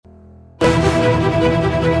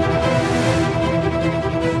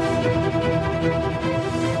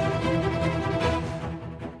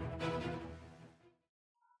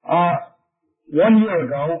1 year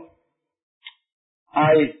ago,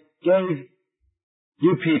 I gave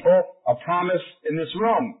you people a promise in this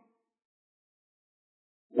room.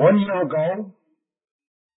 1 year ago,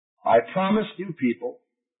 I promised you people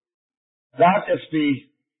that if the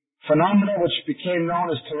phenomena which became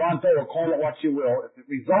known as Toronto, or call it what you will, if it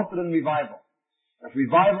resulted in revival, if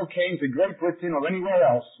revival came to Great Britain or anywhere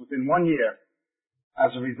else within 1 year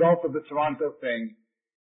as a result of the Toronto thing,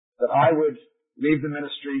 that I would leave the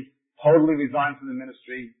ministry, totally resign from the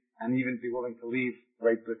ministry, and even be willing to leave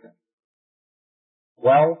Great Britain.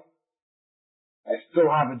 Well, I still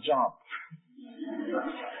have a job.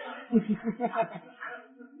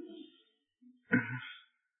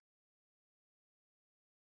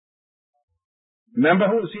 Remember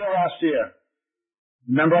who was here last year?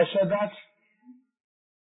 Remember I said that?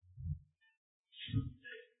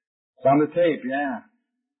 It's on the tape, yeah.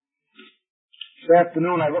 This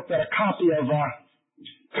afternoon I looked at a copy of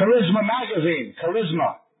Charisma magazine,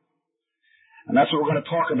 Charisma. And that's what we're going to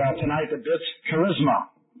talk about tonight a bit. Charisma,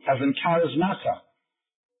 as in charismata.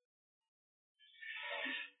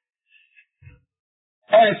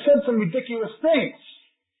 And it said some ridiculous things.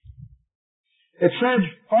 It said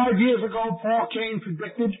 5 years ago, Paul Cain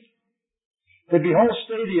predicted there'd be whole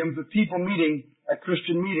stadiums of people meeting at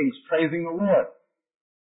Christian meetings, praising the Lord.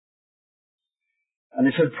 And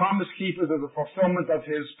he said promise keepers as a fulfillment of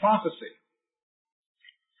his prophecy.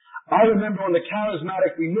 I remember when the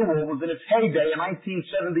charismatic renewal was in its heyday in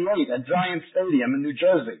 1978 at Giant Stadium in New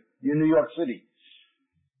Jersey, in New York City.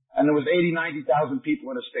 And there was 90,000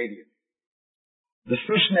 people in a stadium. The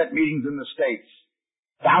fishnet meetings in the States.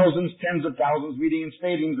 Thousands, tens of thousands meeting in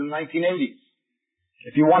stadiums in the 1980s.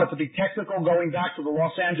 If you wanted to be technical, going back to the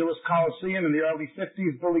Los Angeles Coliseum in the early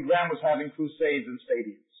 50s, Billy Graham was having crusades in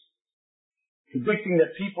stadiums. Predicting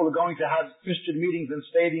that people are going to have Christian meetings in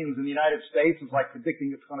stadiums in the United States is like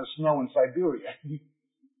predicting it's going to snow in Siberia.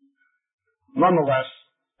 Nonetheless,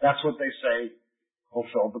 that's what they say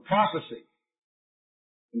fulfilled the prophecy.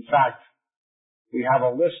 In fact, we have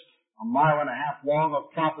a list 1.5 miles long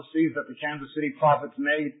of prophecies that the Kansas City prophets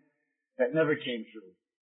made that never came true.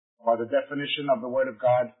 By the definition of the Word of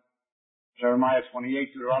God, Jeremiah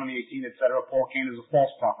 28, Deuteronomy 18, etc., Paul Cain is a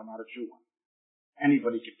false prophet, not a true one.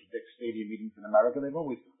 Anybody can predict stadium meetings in America. They've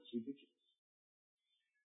always done. It's ridiculous.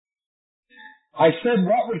 I said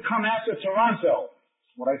what would come after Toronto.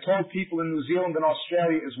 What I told people in New Zealand and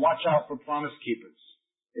Australia is watch out for promise keepers.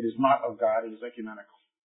 It is not of God. It is ecumenical.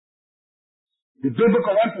 The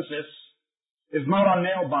biblical emphasis is not on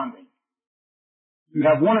nail binding. You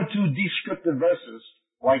have one or two descriptive verses,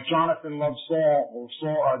 like Jonathan loved Saul or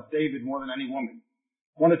Saul David more than any woman.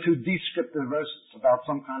 One or two descriptive verses about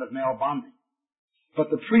some kind of nail bonding. But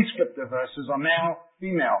the prescriptive verses are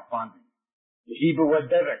male-female bonding. The Hebrew word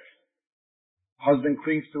devik. Husband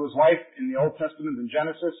clings to his wife in the Old Testament in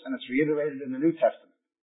Genesis, and it's reiterated in the New Testament.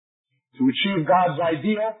 To achieve God's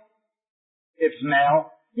ideal, it's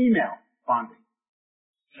male-female bonding.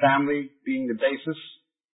 Family being the basis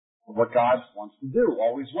of what God wants to do,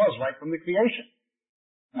 always was, right from the creation.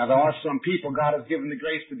 Now, there are some people God has given the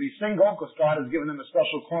grace to be single because God has given them a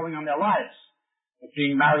special calling on their lives. But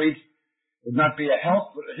being married would not be a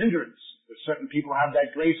help, but a hindrance. There's certain people have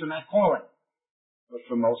that grace and that calling. But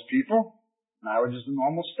for most people, marriage is the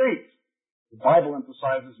normal state. The Bible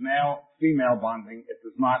emphasizes male-female bonding. It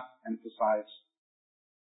does not emphasize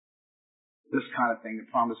this kind of thing that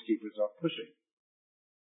promise keepers are pushing.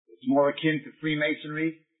 It's more akin to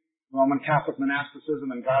Freemasonry, Roman Catholic monasticism,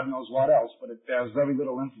 and God knows what else, but it bears very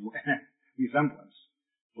little resemblance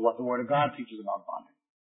to what the Word of God teaches about bonding.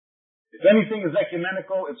 If anything is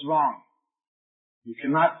ecumenical, it's wrong. You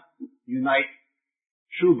cannot unite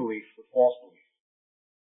true belief with false belief.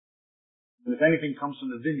 And if anything comes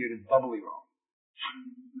from the vineyard, it's doubly wrong.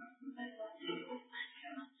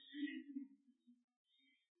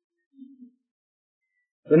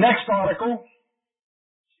 The next article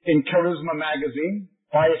in Charisma magazine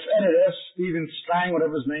by its editor, Stephen Strang,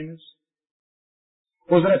 whatever his name is,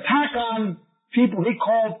 was an attack on people he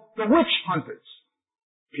called the witch hunters.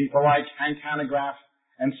 People like Hank Hanegraaff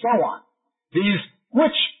and so on. These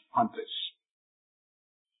witch hunters.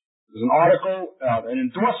 There's an article, an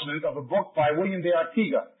endorsement of a book by William de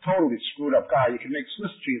Artiga. Totally screwed up guy. You can make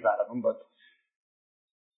Swiss cheese out of him, but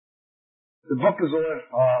the book is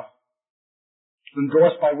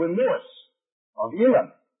endorsed by Win Lewis of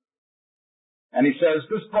Elam. And he says,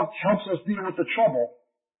 this book helps us deal with the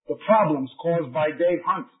problems caused by Dave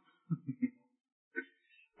Hunt.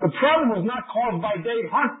 The problem was not caused by Dave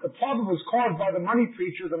Hunt. The problem was caused by the money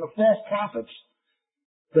preachers and the false prophets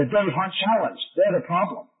that Dave Hunt challenged. They're the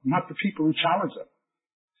problem, not the people who challenge them.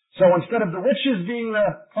 So instead of the witches being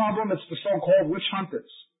the problem, it's the so-called witch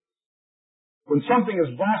hunters. When something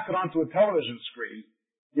is blasted onto a television screen,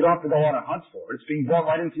 you don't have to go on a hunt for it. It's being brought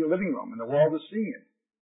right into your living room, and the world is seeing it.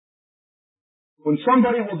 When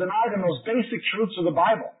somebody will deny the most basic truths of the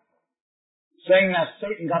Bible, saying that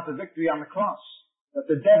Satan got the victory on the cross, that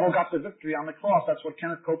the devil got the victory on the cross, that's what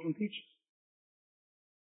Kenneth Copeland teaches.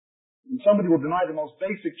 When somebody will deny the most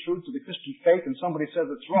basic truths of the Christian faith and somebody says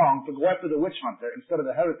it's wrong, to go after the witch hunter instead of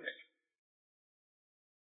the heretic.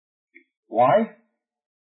 Why?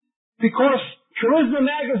 Because Charisma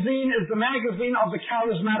Magazine is the magazine of the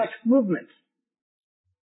charismatic movement.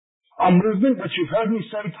 A movement which you've heard me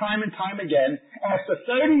say time and time again, after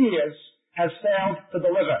 30 years has failed to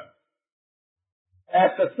deliver.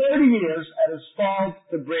 After 30 years, it has failed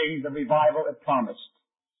to bring the revival it promised.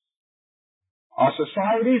 Our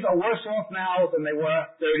societies are worse off now than they were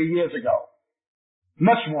 30 years ago.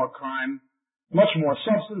 Much more crime, much more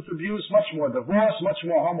substance abuse, much more divorce, much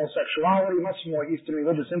more homosexuality, much more Eastern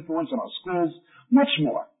religious influence in our schools, much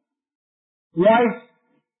more. Why?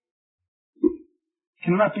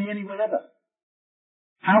 Can it not be any way other?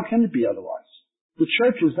 How can it be otherwise? The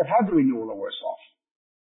churches that have the renewal are worse off.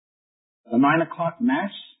 The 9 o'clock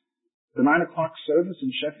mass, the 9 o'clock service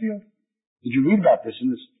in Sheffield. Did you read about this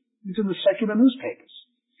these are the secular newspapers.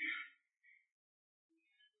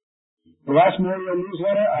 The last Memorial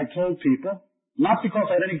newsletter, I told people, not because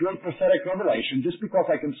I had any great prophetic revelation, just because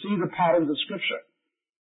I can see the patterns of Scripture.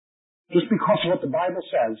 Just because of what the Bible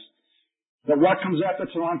says, that what comes after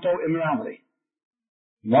Toronto? Immorality.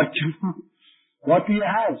 What do you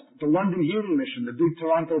have? The London Healing Mission, the big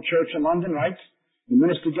Toronto church in London, right? The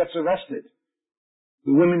minister gets arrested.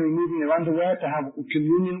 The women removing their underwear to have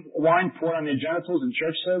communion wine poured on their genitals in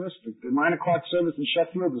church service. The 9 o'clock service in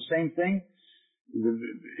Sheffield, the same thing. The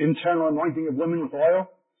internal anointing of women with oil.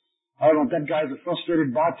 I don't know if that guy's a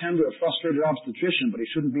frustrated bartender or a frustrated obstetrician, but he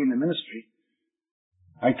shouldn't be in the ministry.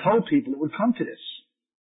 I told people it would come to this.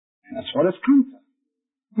 And that's what it's come to.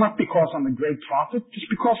 Not because I'm a great prophet, just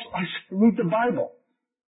because I read the Bible.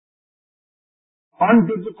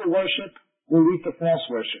 Unbiblical worship will lead to false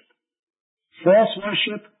worship. False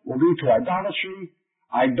worship will lead to idolatry.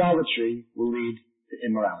 Idolatry will lead to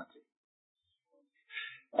immorality.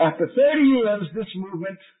 After 30 years, this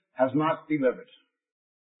movement has not delivered.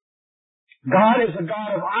 God is a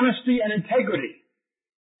God of honesty and integrity.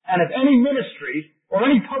 And if any ministry or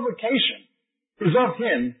any publication is of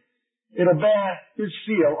Him, it'll bear His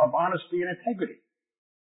seal of honesty and integrity.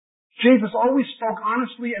 Jesus always spoke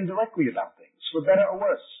honestly and directly about things, for better or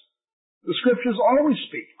worse. The Scriptures always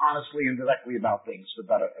speak honestly and directly about things, for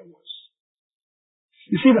better or worse.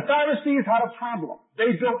 You see, the Pharisees had a problem.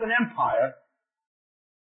 They built an empire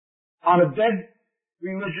on a dead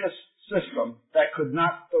religious system that could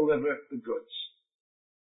not deliver the goods.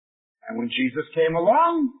 And when Jesus came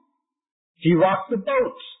along, He rocked the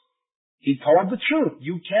boat. He told the truth.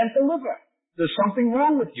 You can't deliver. There's something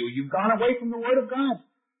wrong with you. You've gone away from the Word of God.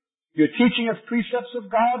 You're teaching as precepts of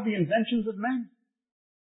God the inventions of men.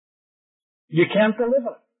 You can't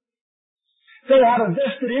deliver. They had a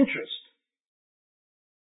vested interest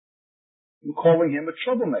in calling Him a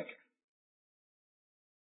troublemaker.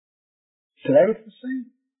 Today it's the same.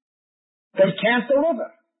 They can't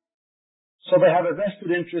deliver. So they have a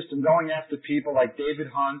vested interest in going after people like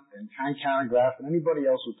David Hunt and Hank Hanegraaff and anybody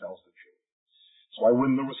else who tells the truth. That's why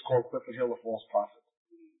Wynne Lewis called Clifford Hill a false prophet.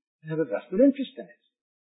 They have a vested interest in it.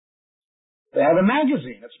 They have a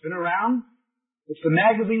magazine that's been around. It's the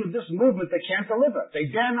magazine of this movement that can't deliver.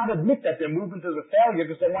 They dare not admit that their movement is a failure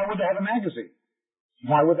because then why would they have a magazine?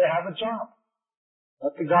 Why would they have a job?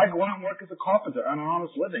 Let the guy go out and work as a carpenter, earn an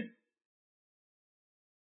honest living.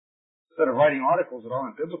 Instead of writing articles that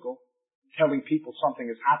aren't biblical, telling people something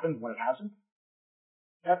has happened when it hasn't.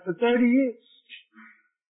 After 30 years.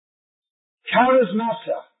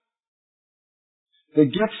 Charismata. The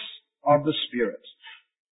gifts of the Spirit.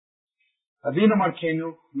 אבינו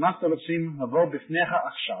מלכנו, אנחנו רוצים לבוא בפניך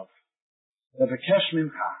עכשיו, לבקש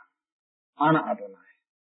ממך, אנא אדוני,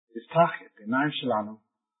 תפתח את העיניים שלנו,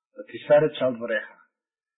 לתפארת של דבריך,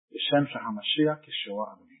 בשם של המשיח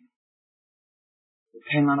ישוע אדונינו.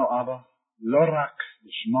 ותן לנו אבא, לא רק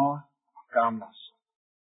לשמוע, גם לעשות.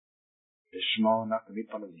 לשמוע אנחנו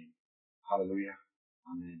מתפללים. הללויה.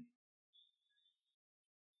 אמן.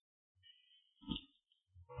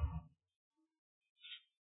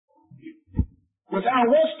 With our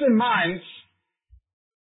Western minds,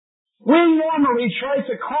 we normally try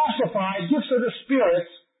to classify gifts of the Spirit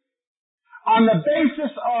on the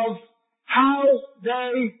basis of how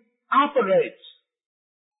they operate.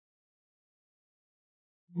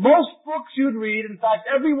 Most books you'd read, in fact,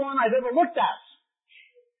 every one I've ever looked at,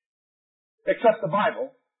 except the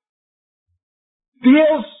Bible,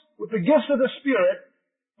 deals with the gifts of the Spirit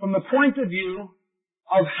from the point of view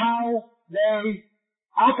of how they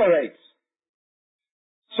operate.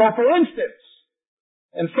 So, for instance,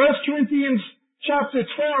 in 1 Corinthians chapter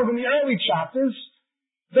 12, in the early chapters,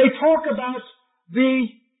 they talk about the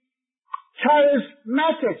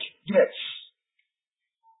charismatic gifts.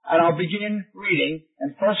 And I'll begin reading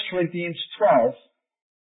in 1 Corinthians 12,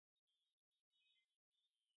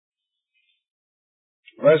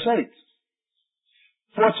 verse 8.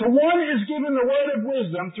 For to one is given the word of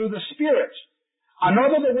wisdom through the Spirit,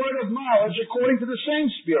 another the word of knowledge according to the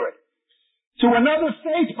same Spirit, to another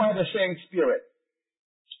faith by the same Spirit,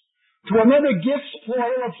 to another gifts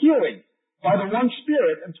plural of healing by the one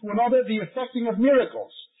Spirit, and to another the effecting of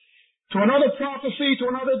miracles, to another prophecy,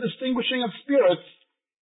 to another distinguishing of spirits,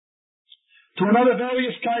 to another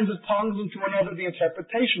various kinds of tongues, and to another the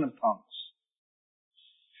interpretation of tongues.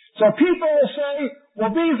 So people will say,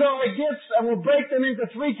 well, these are our gifts, and we'll break them into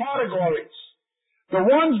three categories. The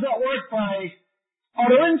ones that work by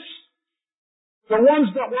utterance, the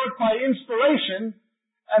ones that work by inspiration,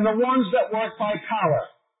 and the ones that work by power.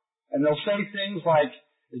 And they'll say things like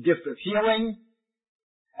the gift of healing,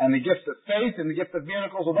 and the gift of faith, and the gift of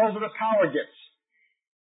miracles, well, those are the power gifts.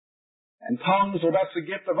 And tongues, well, that's the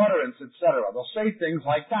gift of utterance, etc. They'll say things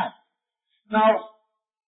like that. Now,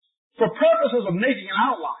 for purposes of making an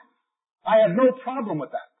outline, I have no problem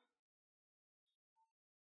with that.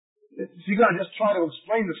 If you're going to just try to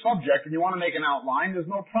explain the subject and you want to make an outline, there's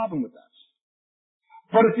no problem with that.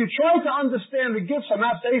 But if you try to understand the gifts on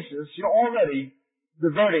that basis, you're already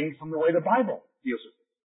diverting from the way the Bible deals with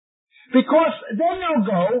it. Because then they'll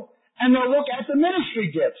go and they'll look at the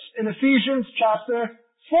ministry gifts in Ephesians chapter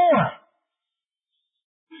 4.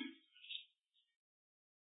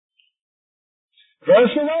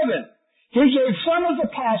 Verse 11. He gave some as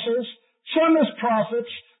apostles, some as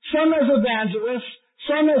prophets, some as evangelists,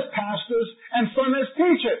 some as pastors, and some as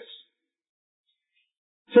teachers.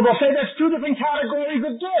 So they'll say that's two different categories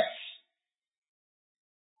of gifts.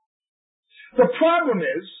 The problem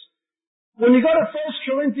is, when you go to 1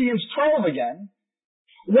 Corinthians 12 again,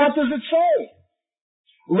 what does it say?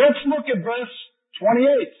 Let's look at verse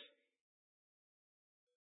 28.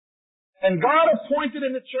 And God appointed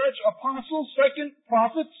in the church apostles, second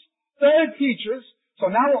prophets, third teachers.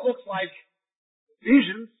 So now it looks like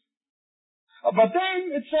Ephesians. But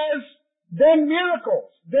then it says, then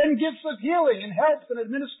miracles, then gifts of healing and helps and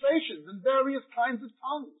administrations and various kinds of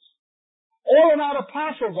tongues. All are not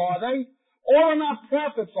apostles, are they? All are not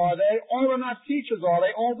prophets, are they? All are not teachers, are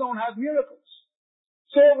they? All don't have miracles.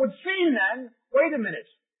 So it would seem then, wait a minute.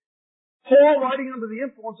 Paul, writing under the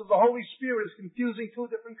influence of the Holy Spirit, is confusing two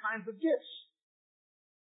different kinds of gifts.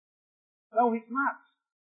 No, he's not.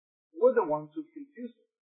 We're the ones who've confused it.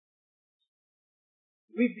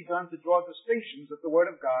 We've begun to draw distinctions that the Word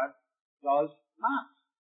of God does not.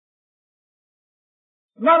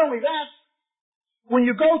 Not only that, when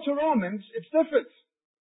you go to Romans, it's different.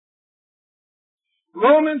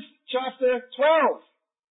 Romans chapter 12.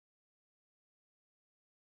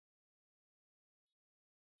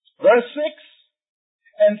 Verse 6,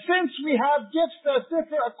 and since we have gifts that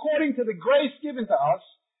differ according to the grace given to us,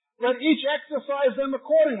 let each exercise them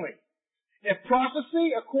accordingly. If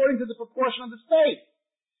prophecy, according to the proportion of his faith.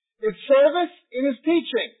 If service, in his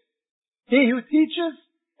teaching. He who teaches,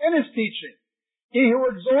 in his teaching. He who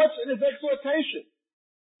exhorts, in his exhortation.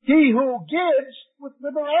 He who gives, with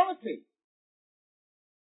liberality.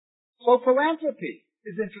 So philanthropy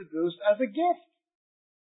is introduced as a gift.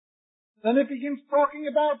 Then it begins talking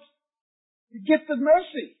about the gift of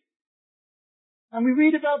mercy. And we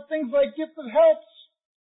read about things like gift of helps.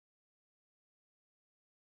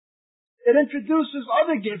 It introduces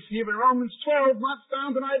other gifts here in Romans 12, not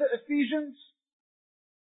found in either Ephesians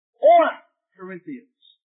or Corinthians.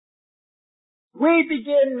 We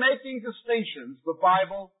begin making distinctions the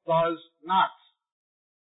Bible does not.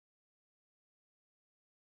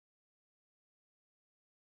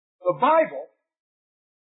 The Bible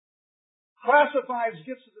classifies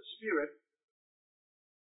gifts of the Spirit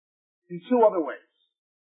in two other ways.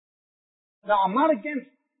 Now, I'm not against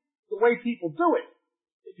the way people do it,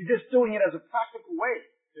 if you're just doing it as a practical way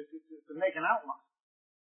to make an outline.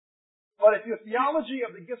 But if your theology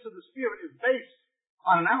of the gifts of the Spirit is based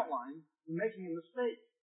on an outline, you're making a mistake.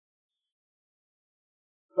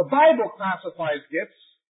 The Bible classifies gifts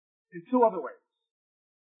in two other ways.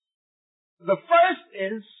 The first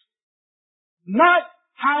is not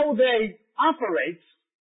how they operate,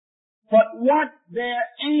 but what their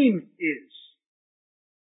aim is.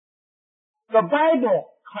 The Bible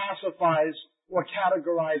classifies or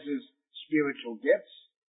categorizes spiritual gifts.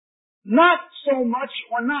 not so much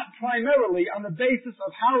or not primarily on the basis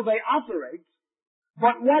of how they operate,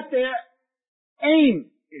 but what their aim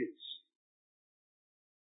is.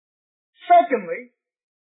 Secondly,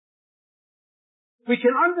 we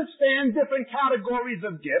can understand different categories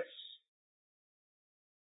of gifts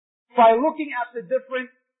by looking at the different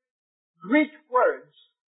Greek words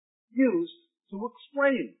used to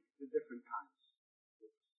explain the different kinds.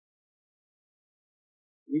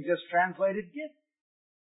 We just translated gift.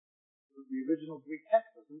 The original Greek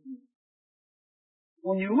text doesn't do it.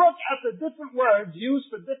 When you look at the different words used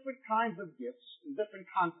for different kinds of gifts in different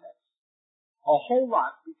contexts, a whole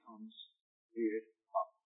lot becomes cleared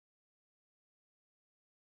up.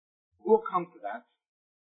 We'll come to that.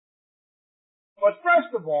 But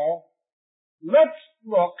first of all, let's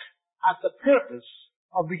look at the purpose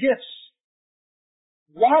of the gifts.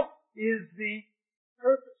 What is the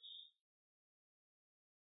purpose?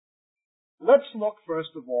 Let's look first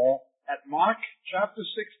of all at Mark chapter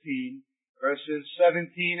 16, verses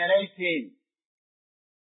 17 and 18.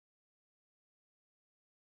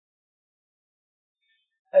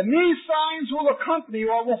 And these signs will accompany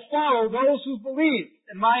or will follow those who believe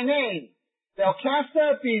in my name. They'll cast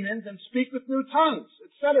out demons and speak with new tongues,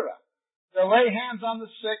 etc. They'll lay hands on the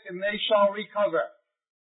sick and they shall recover.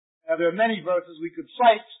 Now there are many verses we could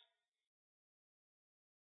cite.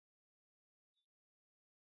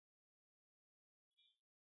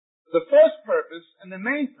 The first purpose and the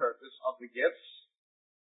main purpose of the gifts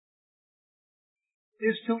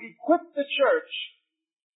is to equip the church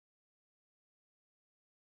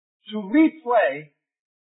to replay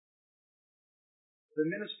the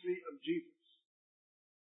ministry of Jesus.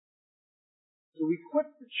 To equip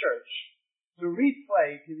the church to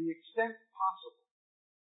replay to the extent possible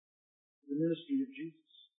the ministry of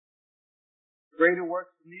Jesus. Greater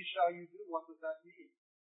works than these shall you do. What does that mean?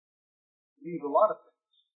 It means a lot of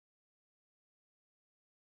things.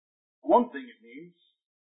 One thing it means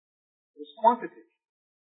is quantity.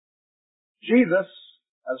 Jesus,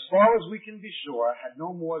 as far as we can be sure, had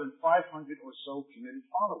no more than 500 or so committed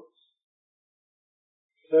followers.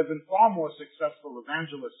 There have been far more successful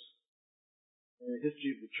evangelists in the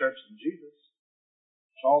history of the church than Jesus.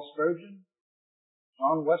 Charles Spurgeon,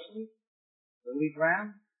 John Wesley, Billy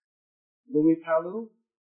Graham, Louis Palu,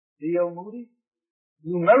 D.L. Moody.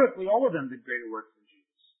 Numerically, all of them did greater works than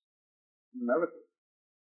Jesus. Numerically.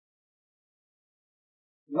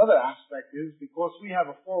 Another aspect is because we have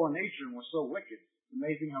a fallen nature and we're so wicked, it's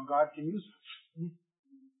amazing how God can use us.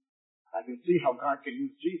 I can see how God can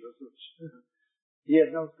use Jesus, which he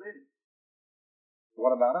had no sin.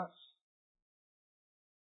 What about us?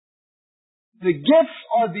 The gifts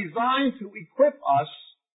are designed to equip us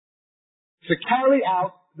to carry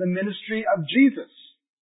out the ministry of Jesus,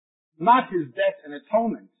 not his death and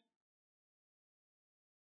atonement,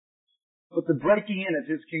 but the breaking in of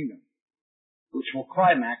his kingdom, which will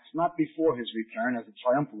climax not before his return, as the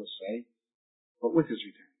triumphalists say, but with his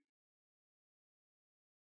return.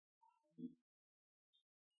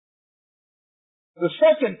 The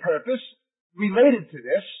second purpose related to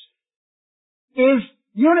this is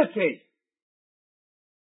unity.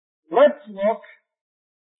 Let's look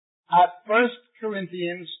at 1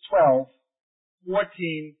 Corinthians 12,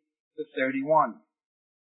 14 to 31.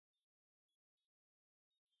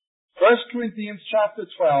 1 Corinthians chapter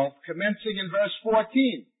 12, commencing in verse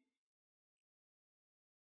 14.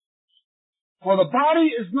 For the body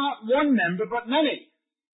is not one member, but many.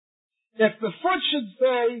 If the foot should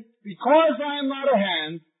say, because I am not a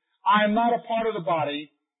hand, I am not a part of the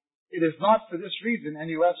body, it is not for this reason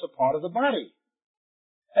any less a part of the body.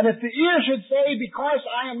 And if the ear should say, because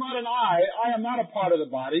I am not an eye, I am not a part of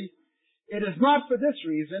the body, it is not for this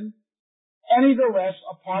reason any the less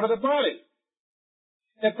a part of the body.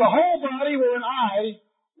 If the whole body were an eye,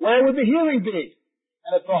 where would the hearing be?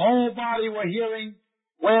 And if the whole body were hearing,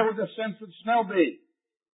 where would the sense of smell be?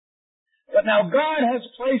 But now God has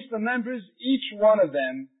placed the members, each one of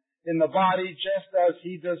them, in the body just as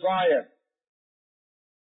he desired.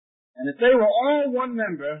 And if they were all one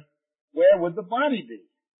member, where would the body be?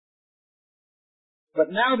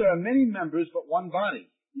 But now there are many members, but one body.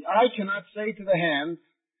 The eye cannot say to the hand,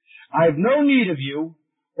 I have no need of you,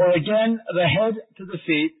 or again, the head to the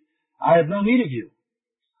feet, I have no need of you.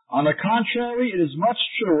 On the contrary, it is much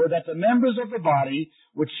truer that the members of the body,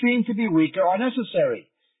 which seem to be weaker, are necessary.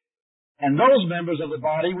 And those members of the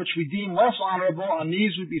body which we deem less honorable, on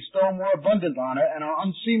these we bestow more abundant honor, and our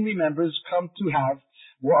unseemly members come to have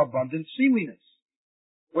more abundant seemliness.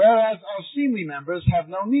 Whereas our seemly members have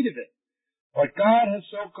no need of it. But God has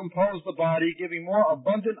so composed the body, giving more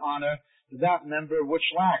abundant honor to that member which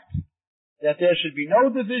lacked, that there should be no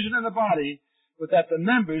division in the body, but that the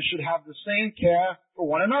members should have the same care for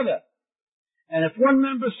one another. And if one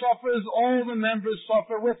member suffers, all the members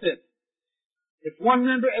suffer with it. If one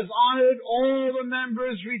member is honored, all the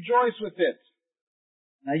members rejoice with it.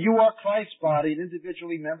 Now you are Christ's body and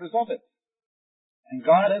individually members of it. And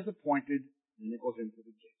God has appointed, and it goes into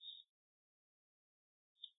the gifts.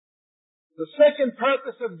 The second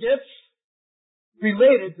purpose of gifts,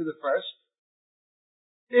 related to the first,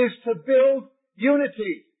 is to build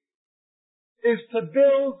unity. Is to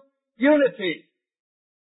build unity.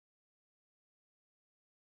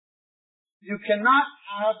 You cannot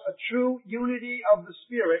have a true unity of the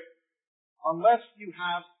Spirit unless you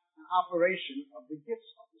have an operation of the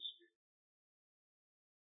gifts of the Spirit.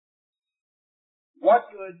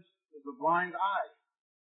 What good is a blind eye?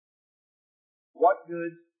 What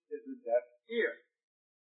good is a deaf ear?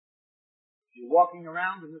 If you're walking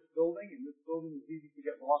around in this building is easy to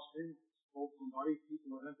get lost in. Told somebody,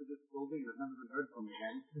 people have entered this building and have never been heard from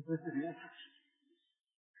again.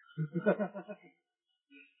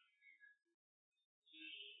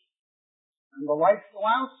 And the lights go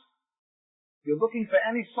out. You're looking for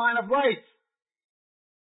any sign of light.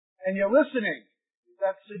 And you're listening. Is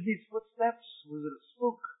that Sidney's footsteps? Was it a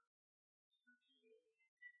spook?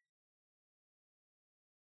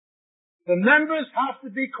 The members have to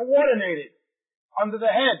be coordinated under the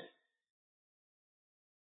head.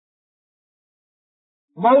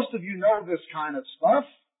 Most of you know this kind of stuff.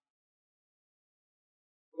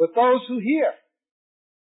 But those who hear,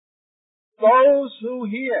 those who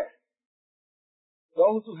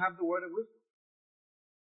have the word of wisdom,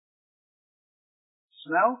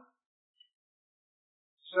 smell,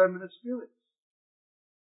 sermon of spirits.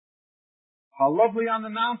 How lovely on the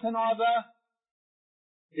mountain are the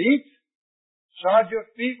feet. Shod your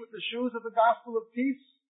feet with the shoes of the gospel of peace.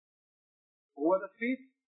 Who are the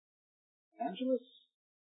feet? Evangelists.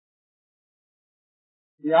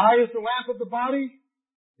 The eye is the lamp of the body.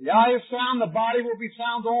 The eye is sound, the body will be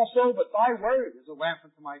sound also, but thy word is a lamp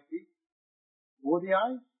unto my feet. Who are the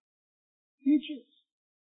eyes? Teachers.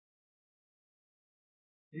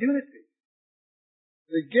 Unity.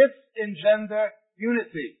 The gifts engender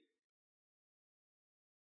unity.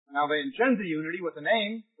 Now they engender unity with an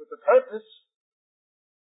aim, with a purpose,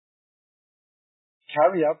 to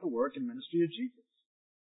carry out the work and ministry of Jesus.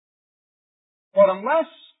 But unless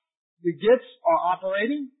the gifts are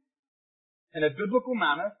operating in a biblical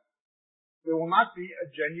manner, there will not be a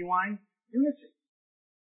genuine unity.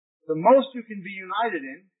 The most you can be united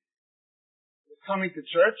in is coming to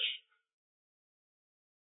church.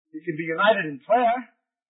 You can be united in prayer.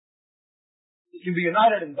 You can be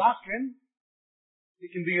united in doctrine. You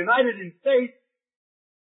can be united in faith.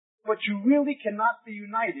 But you really cannot be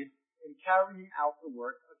united in carrying out the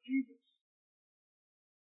work of Jesus.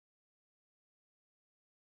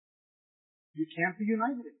 You can't be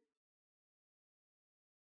united in it.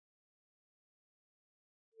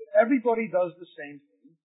 If everybody does the same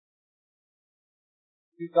thing,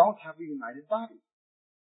 you don't have a united body.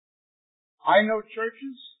 I know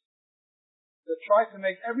churches that try to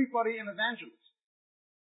make everybody an evangelist.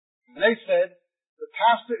 And they said, the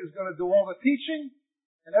pastor is going to do all the teaching,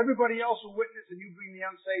 and everybody else will witness, and you bring the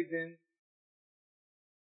unsaved in.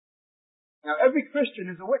 Now, every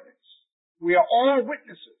Christian is a witness. We are all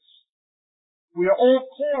witnesses. We are all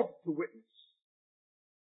called to witness.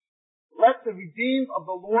 Let the redeemed of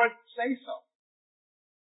the Lord say so.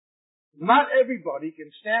 Not everybody can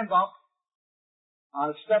stand up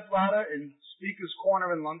on a stepladder in Speaker's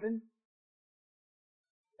Corner in London,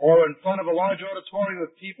 or in front of a large auditorium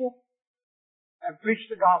of people, and preach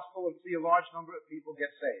the gospel and see a large number of people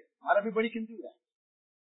get saved. Not everybody can do that.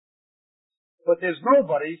 But there's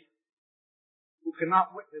nobody who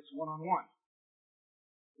cannot witness one-on-one.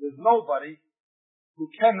 There's nobody who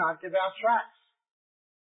cannot give out tracts.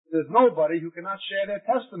 There's nobody who cannot share their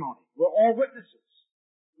testimony. We're all witnesses,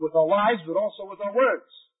 with our lives, but also with our words.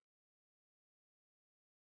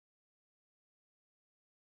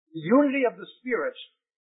 The unity of the Spirit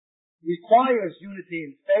requires unity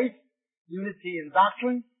in faith, unity in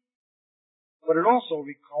doctrine, but it also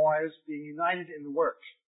requires being united in the work.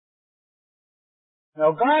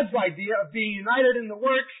 Now, God's idea of being united in the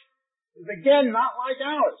work is again not like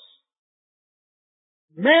ours.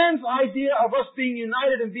 Man's idea of us being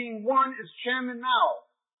united and being one is Chairman Mao.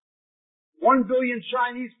 1 billion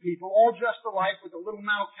Chinese people, all dressed alike with a little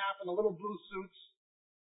Mao cap and the little blue suits,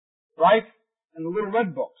 right? And the little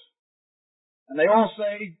red books. And they all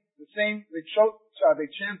say the same, they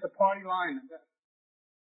chant the party line.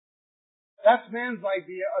 That's man's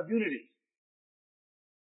idea of unity.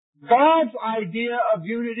 God's idea of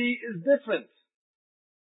unity is different.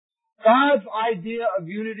 God's idea of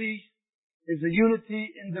unity is a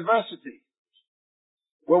unity in diversity,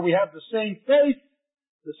 where we have the same faith,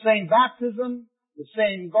 the same baptism, the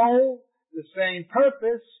same goal, the same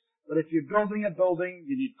purpose, but if you're building a building,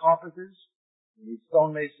 you need carpenters, you need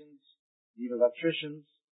stonemasons, you need electricians,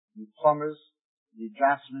 you need plumbers, you need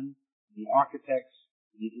draftsmen, you need architects,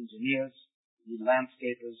 you need engineers, you need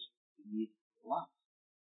landscapers, you need a lot.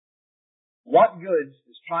 What good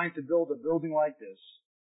is trying to build a building like this?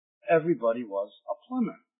 Everybody was a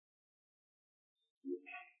plumber.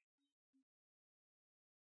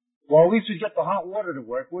 Well, at least we'd get the hot water to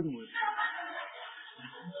work, wouldn't we?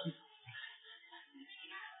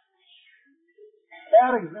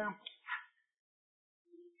 Bad example.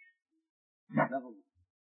 Never mind.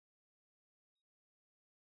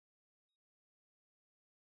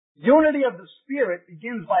 Unity of the Spirit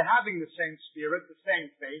begins by having the same Spirit, the same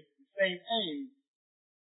faith, the same aim,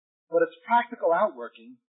 but its practical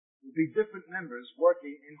outworking will be different members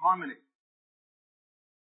working in harmony.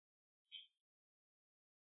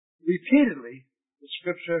 Repeatedly, the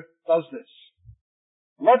Scripture does this.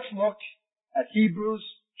 Let's look at Hebrews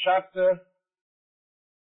chapter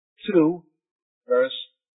 2, verse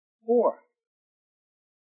 4.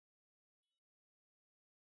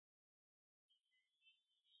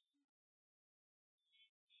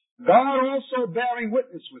 God also bearing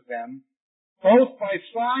witness with them, both by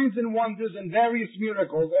signs and wonders and various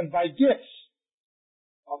miracles, and by gifts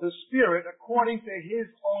of the Spirit according to His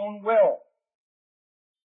own will.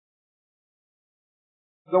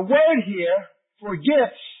 The word here for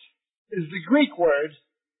gifts is the Greek word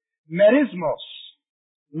merismos,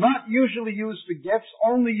 not usually used for gifts,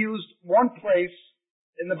 only used one place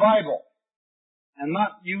in the Bible, and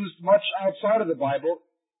not used much outside of the Bible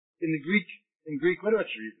in Greek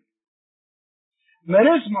literature even.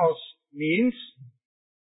 Merismos means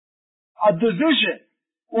a division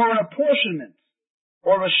or an apportionment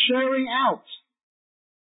or a sharing out.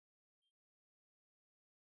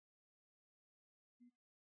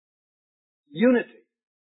 Unity.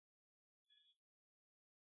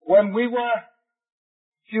 When we were a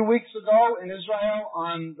few weeks ago in Israel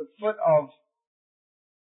on the foot of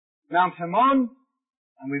Mount Hermon,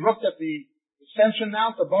 and we looked at the Ascension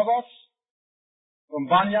Mount above us, from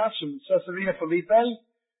Banyas, from Caesarea Philippi,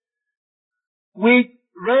 we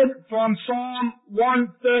read from Psalm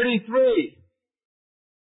 133.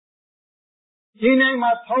 Hine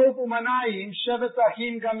ma tov u'manayim shevet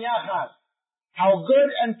achim gam yachad. How good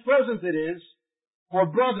and pleasant it is for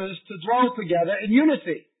brothers to dwell together in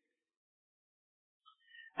unity.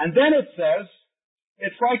 And then it says,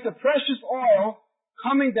 it's like the precious oil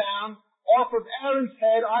coming down off of Aaron's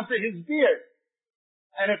head onto his beard.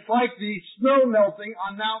 And it's like the snow melting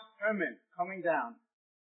on Mount Hermon coming down.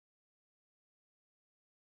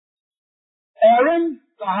 Aaron,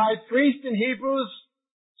 the high priest in Hebrews,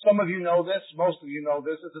 some of you know this, most of you know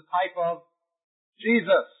this, is a type of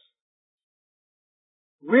Jesus.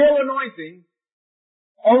 Real anointing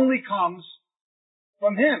only comes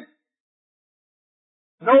from Him.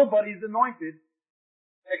 Nobody's anointed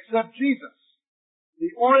except Jesus.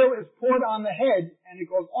 The oil is poured on the head, and it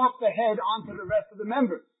goes off the head onto the rest of the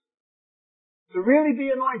members. To really be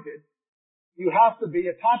anointed, you have to be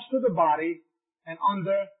attached to the body and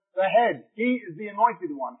under the head. He is the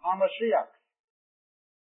anointed one, HaMashiach.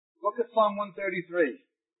 Look at Psalm 133.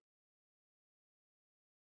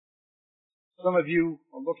 Some of you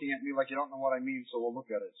are looking at me like you don't know what I mean, so we'll look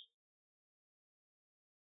at it.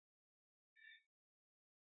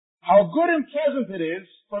 How good and pleasant it is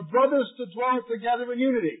for brothers to dwell together in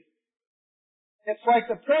unity. It's like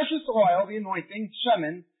the precious oil, the anointing,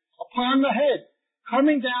 shemen, upon the head,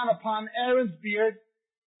 coming down upon Aaron's beard,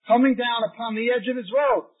 coming down upon the edge of his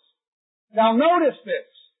robes. Now notice this.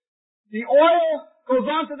 The oil goes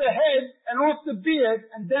onto the head and off the beard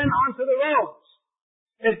and then onto the robes.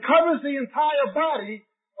 It covers the entire body,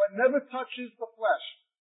 but never touches the flesh.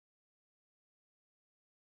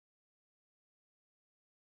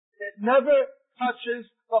 It never touches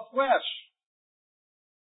the flesh.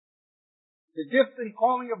 The gift and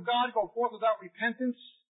calling of God go forth without repentance.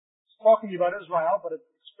 It's talking about Israel, but it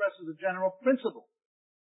expresses a general principle.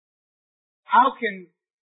 How can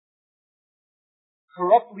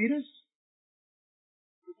corrupt leaders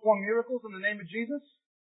perform miracles in the name of Jesus?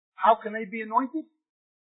 How can they be anointed?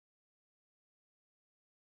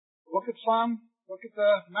 Look at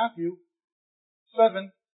Matthew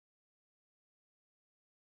 7.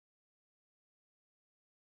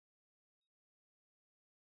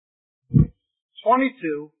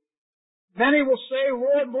 Many will say,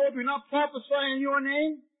 Lord, Lord, do not prophesy in your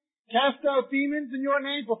name, cast out demons in your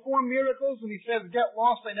name, perform miracles. And He says, get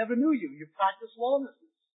lost, I never knew you. You practice lawlessness.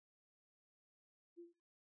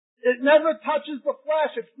 It never touches the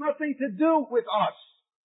flesh. It's nothing to do with us.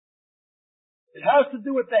 It has to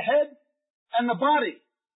do with the head and the body,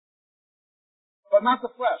 but not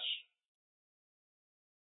the flesh.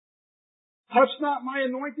 Touch not my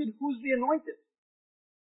anointed. Who's the anointed?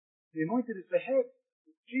 The anointed is the head.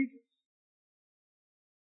 It's Jesus.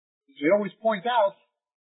 As we always point out,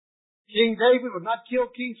 King David would not kill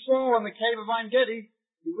King Saul in the cave of En Gedi.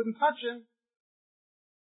 He wouldn't touch him.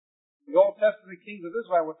 The Old Testament kings of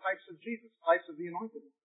Israel were types of Jesus, types of the anointed.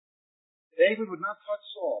 David would not touch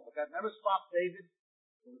Saul, but that never stopped David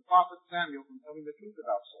or the prophet Samuel from telling the truth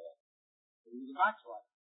about Saul. He was a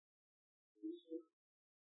backslider.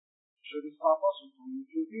 Shouldn't stop us from telling the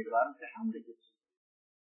truth either. I don't care how many gifts.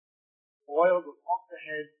 Oil goes off the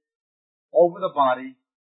head, over the body.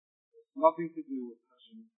 It's nothing to do with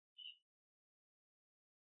touching the flesh.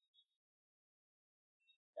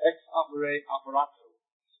 Ex opere operato.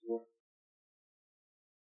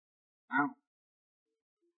 Now,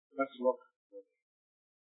 let's look.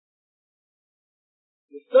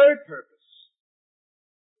 The third purpose.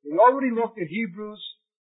 We already looked at Hebrews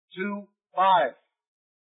 2:5.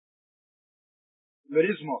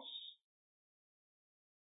 Merismos.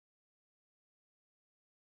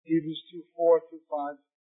 Hebrews 2:4-5.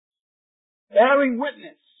 Bearing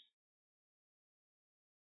witness.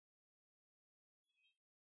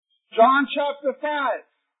 John chapter 5.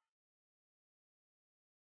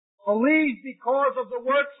 Believe because of the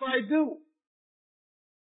works I do.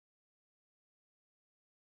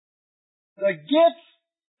 The gifts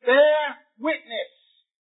bear witness.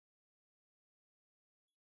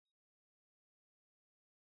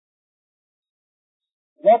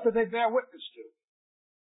 What do they bear witness to?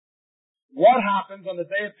 What happens on the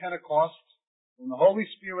day of Pentecost when the Holy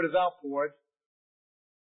Spirit is outpoured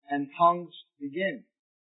and tongues begin?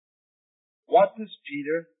 What does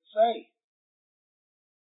Peter say?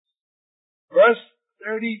 Verse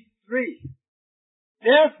 33.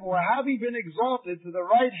 Therefore, having been exalted to the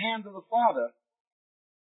right hand of the Father,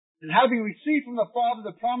 and having received from the Father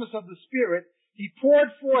the promise of the Spirit, he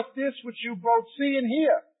poured forth this which you both see and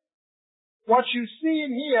hear. What you see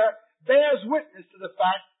and hear bears witness to the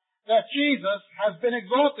fact that Jesus has been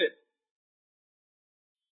exalted.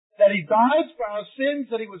 That he died for our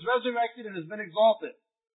sins, that he was resurrected and has been exalted.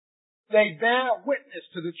 They bear witness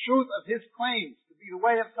to the truth of his claims to be the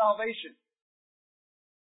way of salvation.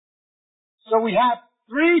 So we have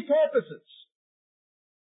three purposes.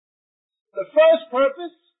 The first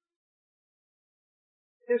purpose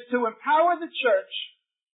is to empower the church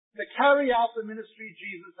to carry out the ministry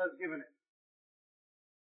Jesus has given it,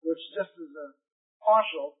 which just is a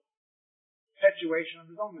partial perpetuation of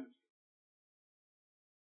his own ministry.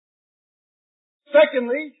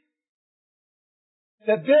 Secondly,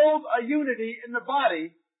 to build a unity in the body,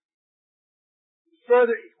 to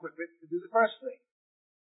further equip it to do the first thing.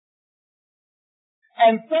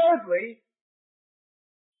 And thirdly,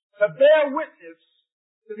 to bear witness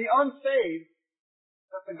to the unsaved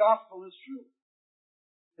that the gospel is true,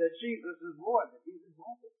 that Jesus is Lord, that he's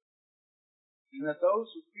exalted, and that those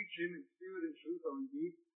who preach him in spirit and truth are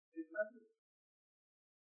indeed his messengers.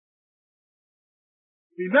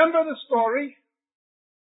 Remember the story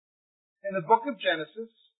in the book of Genesis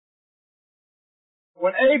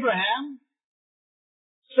when Abraham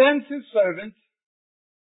sends his servant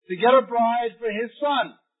to get a bride for his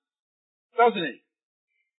son, doesn't he?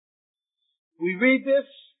 We read this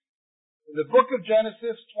in the book of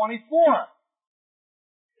Genesis 24.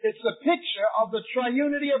 It's a picture of the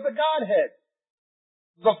triunity of the Godhead.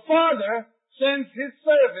 The Father sends his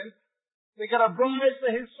servant to get a bride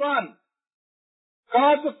for his son.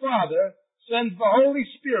 God the Father sends the Holy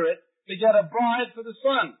Spirit to get a bride for the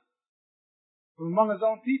Son from among his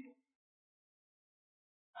own people.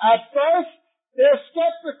 At first, they're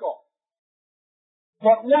skeptical.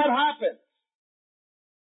 But what happens?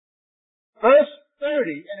 Verse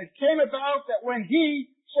 30, and it came about that when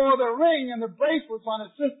he saw the ring and the bracelets on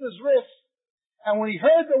his sister's wrists, and when he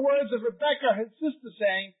heard the words of Rebekah, his sister,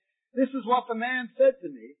 saying, this is what the man said to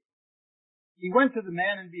me, he went to the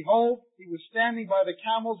man, and behold, he was standing by the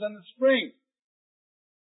camels and the spring.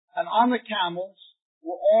 And on the camels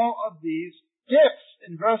were all of these gifts.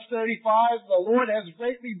 In verse 35, the Lord has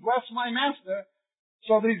greatly blessed my master,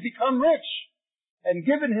 so that he's become rich, and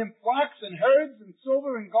given him flocks and herds, and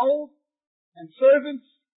silver and gold, and servants.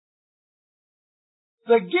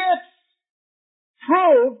 The gifts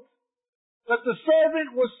proved that the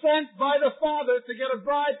servant was sent by the Father to get a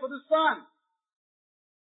bride for the Son.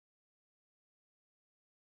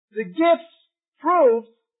 The gifts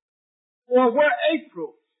proved, or were a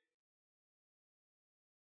proof.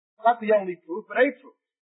 Not the only proof, but a proof.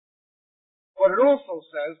 But it also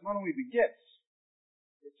says, not only the gifts,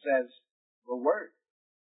 it says the Word.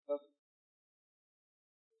 Doesn't it?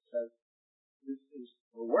 It says, this is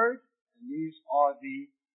the Word, and these are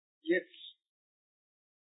the gifts.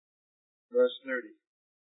 Verse 30.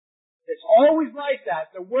 It's always like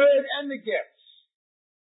that, the Word and the gifts.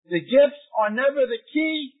 The gifts are never the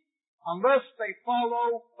key unless they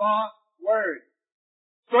follow the Word.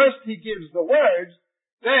 First He gives the Word,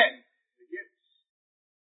 then the gifts.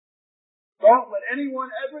 Don't let anyone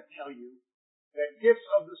ever tell you that gifts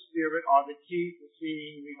of the Spirit are the key to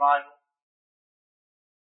seeing revival.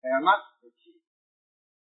 They are not the key.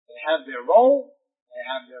 They have their role, they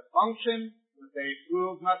have their function, but they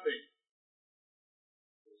prove nothing.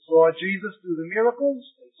 They saw Jesus do the miracles,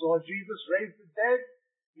 they saw Jesus raise the dead,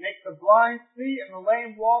 make the blind see and the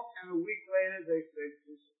lame walk, and a week later they said,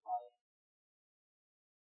 crucify him.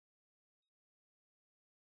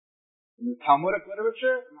 In the Talmudic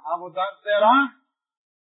literature, in Avodat Zerah,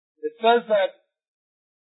 it says that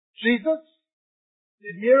Jesus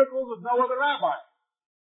did miracles with no other rabbi.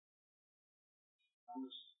 I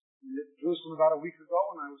was in Jerusalem about a week ago,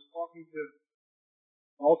 and I was talking to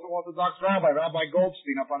an ultra-Orthodox rabbi, Rabbi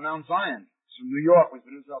Goldstein, up on Mount Zion. He's from New York. He's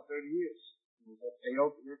been in Israel 30 years. He was at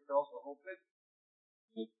Peyot, the whole bit.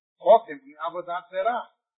 I talked to him from the Avodat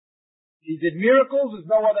Zerah. He did miracles with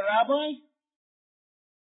no other rabbi.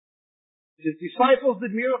 His disciples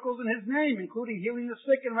did miracles in His name, including healing the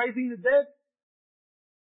sick and raising the dead.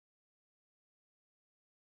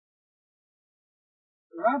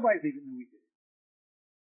 The rabbis even knew He did.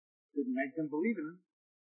 Didn't make them believe in Him.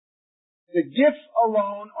 The gifts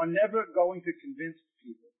alone are never going to convince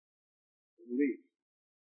people to believe.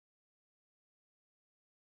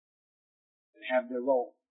 They have their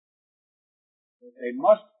role. But they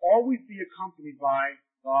must always be accompanied by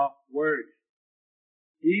the Word.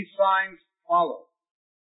 These signs follow.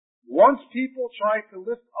 Once people try to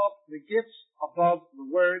lift up the gifts above the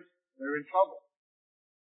Word, they're in trouble.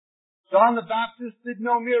 John the Baptist did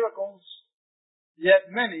no miracles,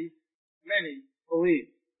 yet many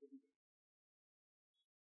believed.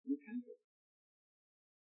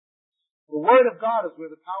 The Word of God is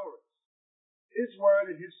where the power is. His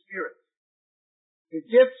Word and His Spirit. The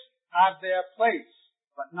gifts have their place,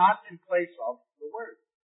 but not in place of the Word.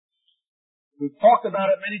 We've talked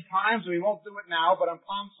about it many times, and we won't do it now, but on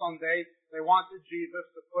Palm Sunday, they wanted Jesus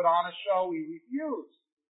to put on a show. He refused.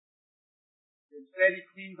 Instead, He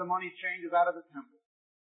cleaned the money changers out of the temple.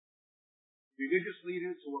 Religious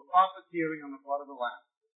leaders who were profiteering on the blood of the Lamb.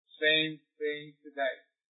 Same thing today.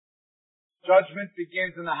 Judgment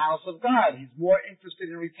begins in the house of God. He's more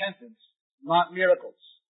interested in repentance, not miracles.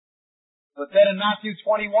 But then in Matthew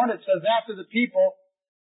 21, it says, after the people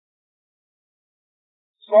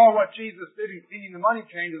saw what Jesus did in cleaning the money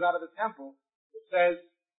changers out of the temple, it says,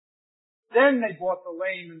 then they brought the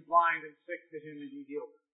lame and blind and sick to Him and He healed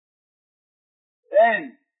them. Then,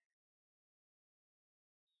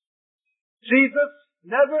 Jesus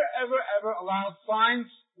never, ever allowed signs,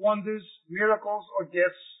 wonders, miracles, or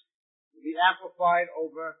gifts to be amplified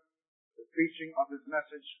over the preaching of His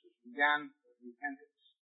message, which began with repentance.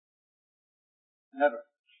 Never.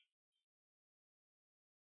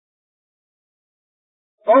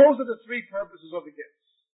 Those are the three purposes of the gifts.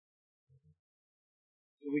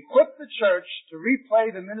 To equip the church to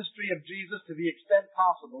replay the ministry of Jesus to the extent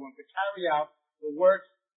possible and to carry out the work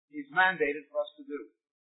He's mandated for us to do.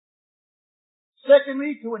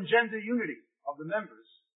 Secondly, to engender unity of the members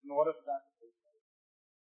in order for that to take place.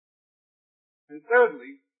 And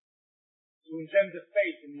thirdly, to engender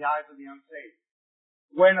faith in the eyes of the unsaved,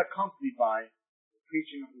 when accompanied by the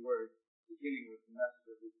preaching of the Word, beginning with the message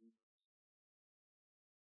of repentance.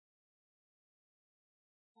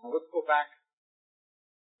 Now let's go back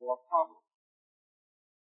to our problem.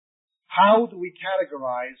 How do we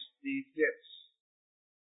categorize these gifts?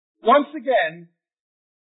 Once again,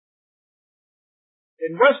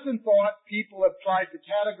 in Western thought, people have tried to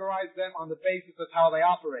categorize them on the basis of how they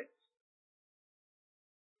operate.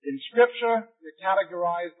 In Scripture, they're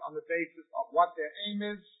categorized on the basis of what their aim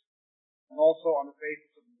is, and also on the basis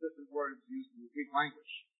of the different words used in the Greek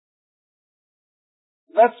language.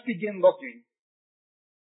 Let's begin looking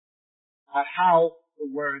at how the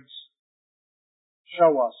words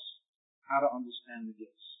show us how to understand the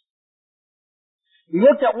gifts. We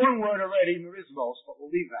looked at one word already, merismos, but we'll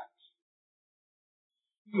leave that.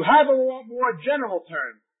 You have a more general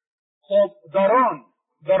term called daron.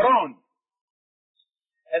 Daron.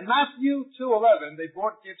 In Matthew 2:11, they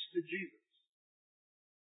brought gifts to Jesus.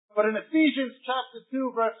 But in Ephesians chapter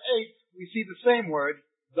 2, verse 8, we see the same word,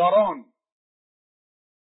 daron.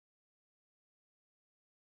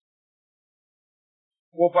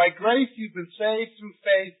 For by grace you've been saved through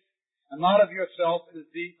faith, and not of yourself. It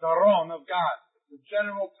is the daron of God. It's a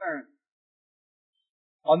general term.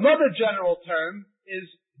 Another general term is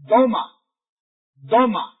doma.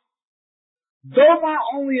 Doma. Doma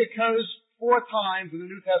only occurs 4 times in the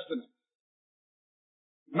New Testament.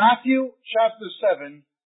 Matthew chapter 7,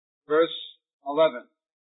 verse 11.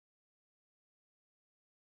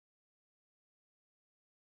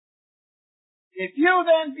 If you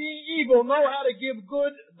then, being evil, know how to give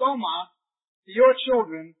good doma to your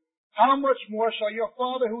children, how much more shall your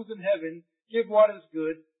Father who is in heaven give what is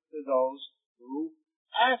good to those who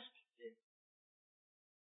ask him?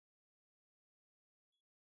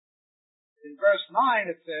 In verse 9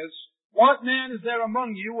 it says, what man is there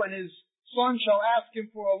among you when his son shall ask him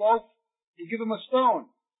for a loaf, he give him a stone?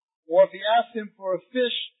 Or if he asks him for a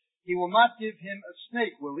fish, he will not give him a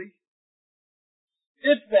snake, will he?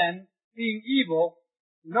 If then, being evil,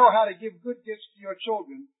 know how to give good gifts to your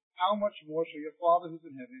children, how much more shall your Father who's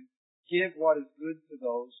in heaven give what is good to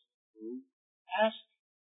those who ask?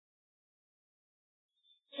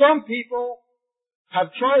 Some people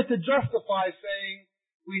have tried to justify saying,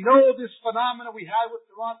 we know this phenomenon we had with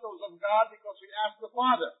Toronto is of God because we asked the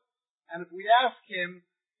Father. And if we ask him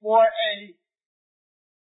for a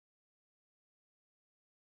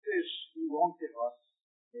fish, he won't give us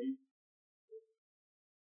a fish.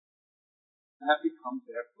 And that becomes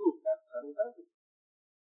their proof. That settles everything.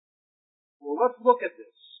 Well, let's look at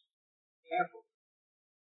this carefully.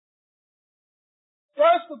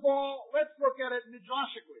 First of all, let's look at it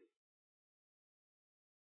midrashically.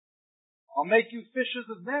 I'll make you fishers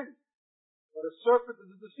of men, but a serpent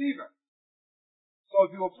is a deceiver. So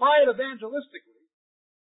if you apply it evangelistically,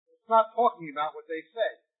 it's not talking about what they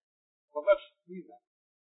say. But let's leave that.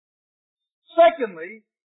 Secondly,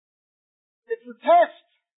 it's a test.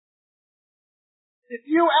 If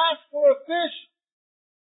you ask for a fish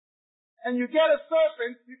and you get a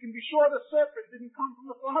serpent, you can be sure the serpent didn't come from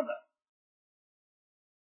the Father.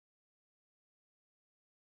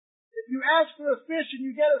 If you ask for a fish and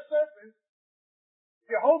you get a serpent,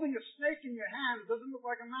 if you're holding a snake in your hand, it doesn't look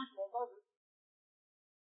like a mackerel, does it?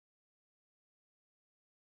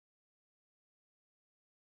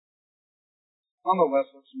 Nonetheless,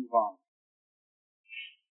 let's move on.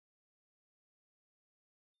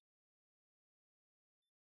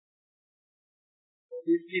 What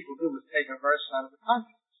these people do is take a verse out of the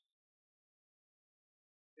context.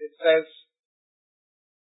 It says,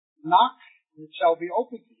 knock and it shall be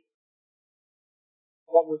open to you.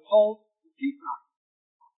 But withhold, keep knocking.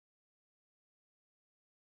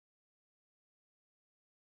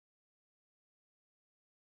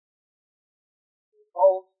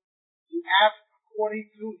 Withhold, to ask according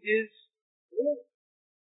to his will.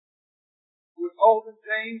 Withhold in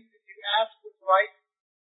James, if you ask with right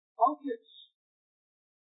motives.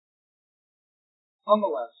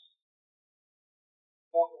 Nonetheless,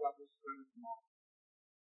 talk about this further tomorrow.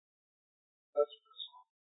 Let's press on.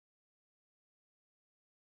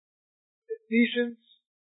 Ephesians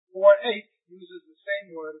 4:8 uses the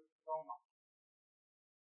same word as Soma.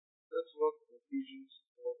 Let's look at Ephesians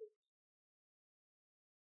 4:8.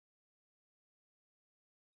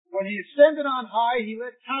 When he ascended on high, he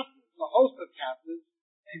led captives, a host of captives,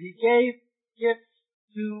 and he gave gifts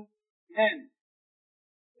to men.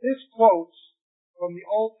 This quotes from the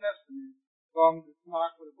Old Testament, from the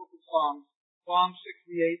Tanakh, the book of Psalms, Psalm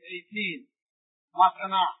 68:18.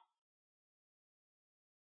 Matanah.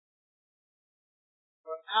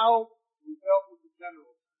 But now we dealt with the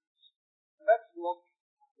general terms. Let's look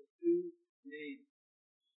at the 2 names.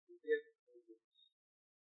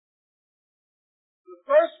 The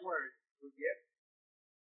first word for gift,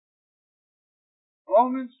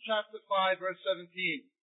 Romans chapter 5, verse 17.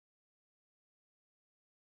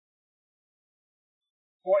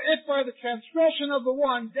 For if by the transgression of the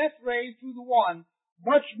one death reigned through the one,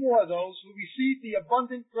 much more those who receive the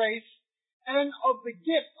abundant grace and of the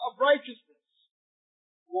gift of righteousness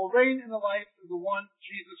will reign in the life through the one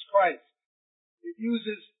Jesus Christ. It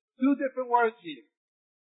uses 2 different words here.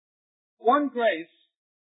 One grace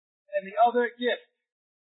and the other gift.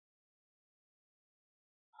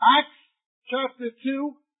 Acts chapter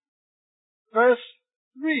 2, verse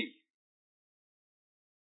 3.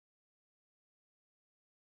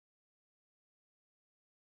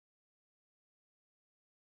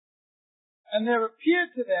 And there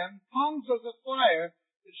appeared to them tongues as of fire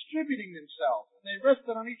distributing themselves, and they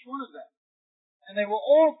rested on each one of them. And they were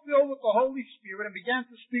all filled with the Holy Spirit and began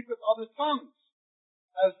to speak with other tongues,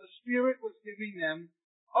 as the Spirit was giving them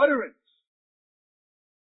utterance.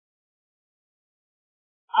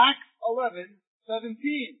 Acts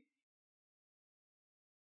 11:17.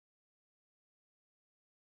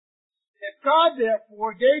 God,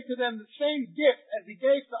 therefore, gave to them the same gift as he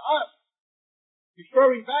gave to us,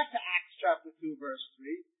 referring back to Acts chapter 2, verse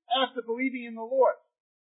 3, after believing in the Lord.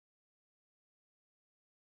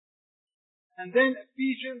 And then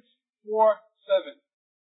Ephesians 4:7.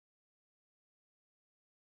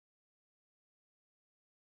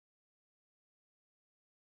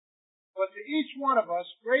 But to each one of us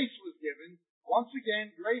grace was given, once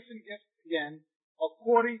again, grace and gift again,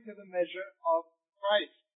 according to the measure of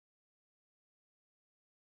Christ.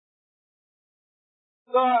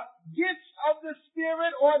 The gifts of the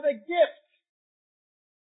Spirit or the gift.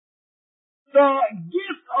 The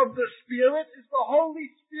gift of the Spirit is the Holy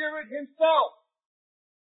Spirit himself.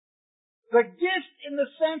 The gift in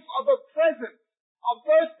the sense of a present, a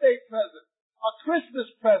birthday present, a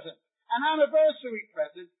Christmas present, an anniversary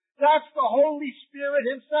present, that's the Holy Spirit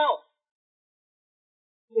himself.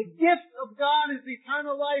 The gift of God is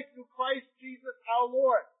eternal life through Christ Jesus our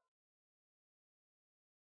Lord.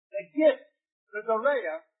 The gift, the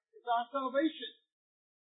Dorea, is our salvation.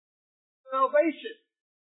 Salvation.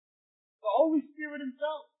 The Holy Spirit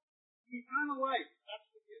himself. Eternal life. That's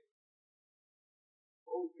the gift.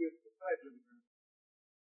 Oh, gift, the pleasure.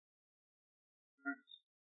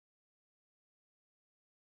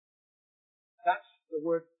 That's the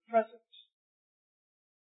word present.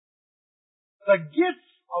 The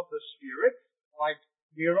gifts of the Spirit, like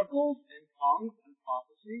miracles and tongues and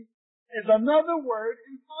prophecy, is another word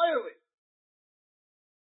entirely.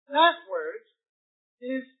 That word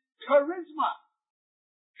is charisma.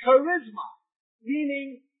 Charisma,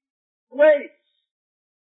 meaning grace.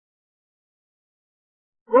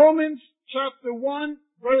 Romans chapter 1,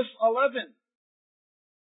 verse 11.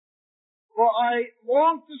 For I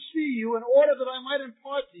long to see you in order that I might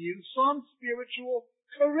impart to you some spiritual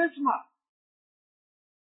charisma.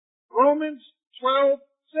 Romans 12:6.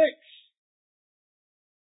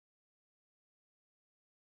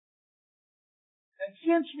 And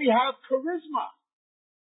since we have charisma,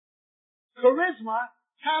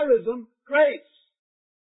 charism, grace,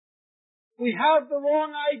 we have the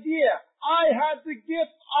wrong idea. I have the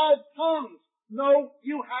gift of tongues. No,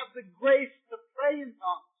 you have the grace to pray in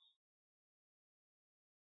tongues.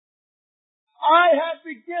 I have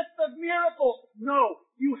the gift of miracles. No,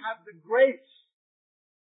 you have the grace.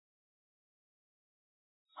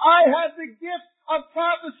 I have the gift of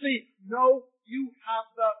prophecy. No, you have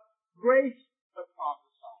the grace to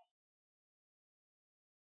prophesy.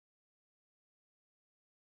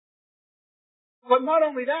 But not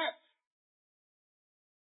only that,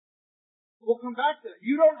 we'll come back to that.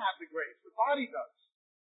 You don't have the grace. The body does.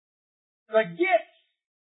 The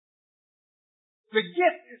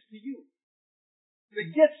gift is to you. The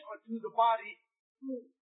gifts are to the body too.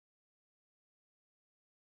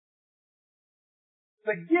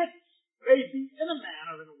 The gifts may be in a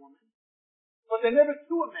man or in a woman, but they're never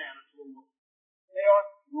to a man or to a woman. They are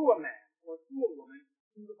through a man or through a woman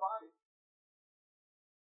to the body.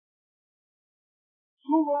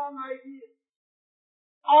 Two wrong ideas.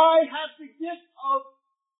 I have the gift of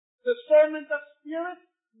discernment of spirit.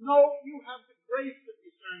 No, you have the grace to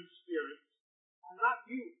discern spirits, and not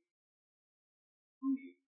you. Who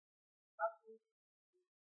you? Not you.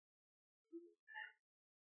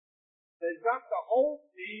 They've got the whole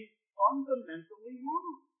thing fundamentally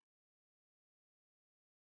wrong.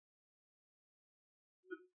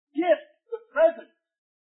 The gift, the present,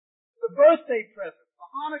 the birthday present, the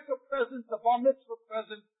Hanukkah present, the Bar Mitzvah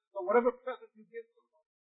present, or whatever present you give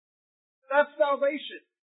somebody, that's salvation.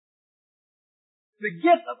 The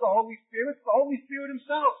gift of the Holy Spirit is the Holy Spirit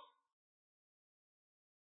himself.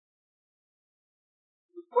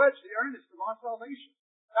 The pledge, the earnest of our salvation.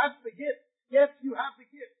 That's the gift. Yes, you have the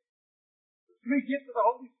gift. The three gifts of the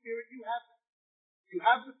Holy Spirit, you have them. You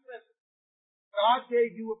have the present. God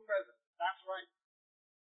gave you a present. That's right.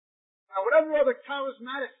 Now, whatever other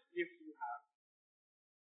charismatic gifts you have,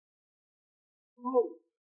 know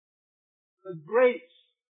the grace.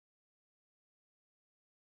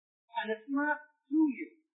 And it's not to you.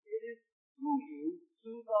 It is through you to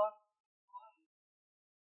the body.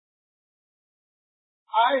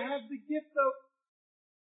 I have the gift of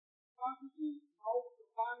prophecy. No, the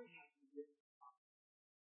body has the gift of prophecy.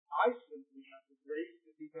 I simply have the grace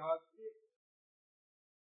to be God's gift.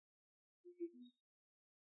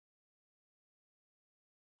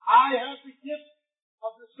 I have the gift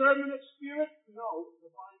of discernment of spirit. No,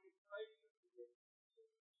 the body of Christ has the gift of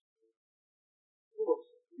discernment of spirit.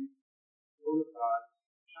 Word of God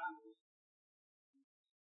channels.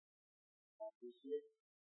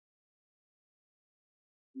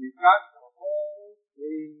 We've got the whole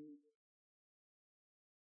thing.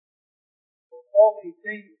 The whole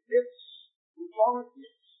thing fits, which are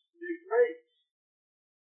gifts. their grace.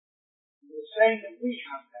 They're saying that we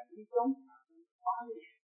have them. We don't have them. Why?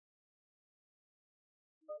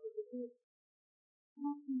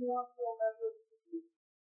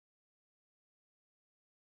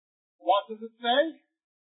 What does it say?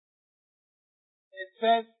 It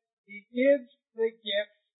says, He gives the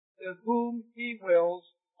gifts to whom He wills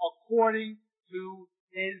according to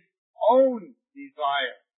His own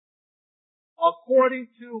desire. According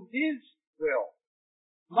to His will.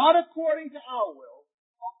 Not according to our will,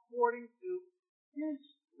 according to His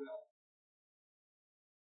will.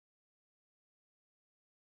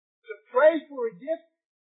 To pray for a gift,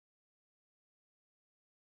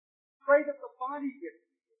 pray that the body gives it.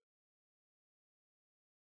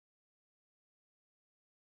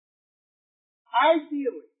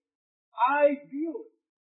 Ideally,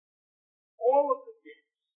 all of the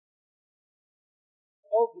gifts,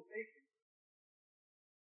 all the basic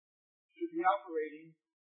should be operating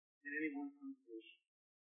in any one congregation.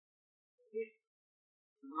 At least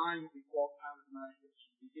the 9 what we call charismatic gifts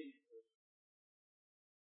from the beginning of it.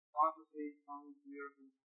 Prophecy, tongues,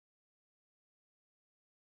 miracles.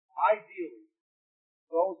 Ideally,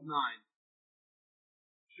 those 9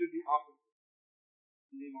 should be operating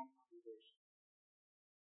in any one congregation.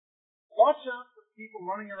 Watch out for people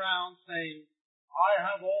running around saying, I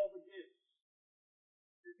have all the gifts.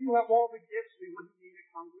 If you have all the gifts, we wouldn't need a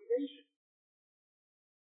congregation.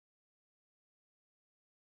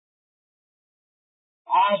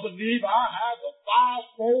 I believe I have the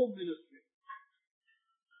 5-fold ministry.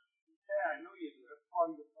 Yeah, I know you do. That's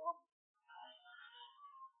part of the problem.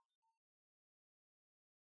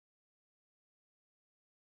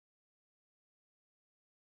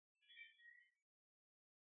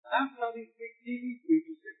 That's how these big TV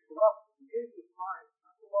preachers get corrupt. It is the time.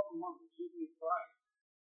 Not the love of money. It's usually pride.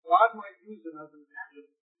 God might use them as an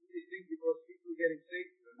evangelist. They think because people are getting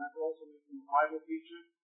saved, and that also makes them a Bible teacher,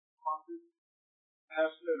 prophet,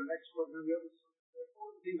 pastor, and an expert, and every other stuff.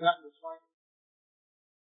 All the things happen to fight.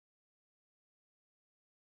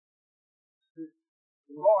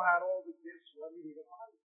 We all had all the gifts, so we need a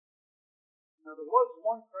Bible. Now, there was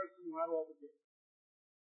one person who had all the gifts.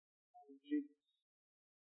 That was Jesus.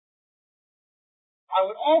 I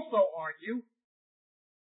would also argue,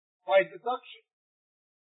 by deduction,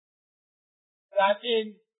 that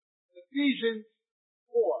in Ephesians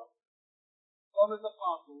 4, some is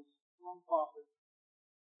apostles, some prophets,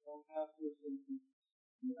 some pastors and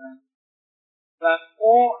teachers, that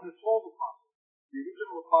all the 12 apostles, the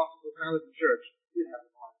original apostles who founded the church, did have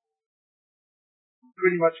a Bible. I'm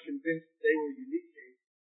pretty much convinced they were a unique case.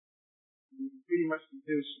 We can pretty much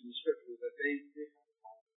deduce from the scriptures that they did have a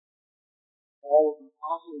Bible. All of the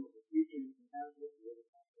apostles, the teachers, the evangelists, the other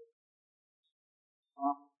pastors,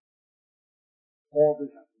 all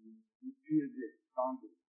did have a Bible. Peter did. John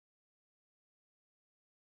did.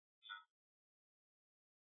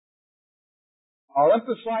 I'll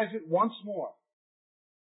emphasize it once more.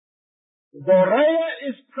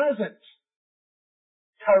 Dorea is present.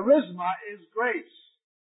 Charisma is grace.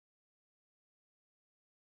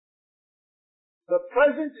 The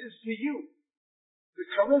present is to you. The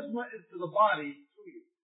charisma is to the body through you.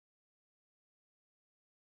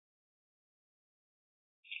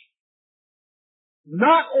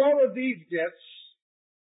 Not all of these gifts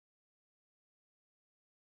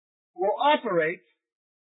will operate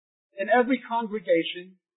in every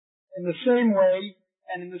congregation in the same way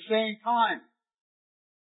and in the same time.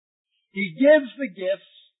 He gives the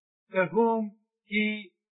gifts to whom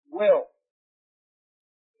He will.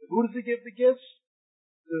 To who does He give the gifts?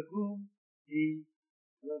 To whom He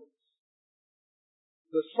wills.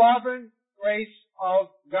 The sovereign grace of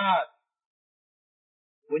God.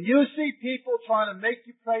 When you see people trying to make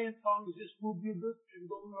you pray in tongues, just move your lips and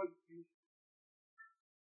go like this.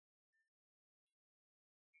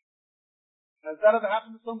 Has that ever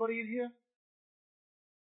happened to somebody in here?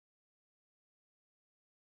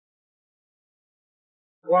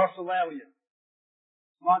 Glossolalia.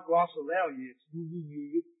 It's not glossolalia, it's moving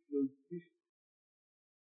your lips like this.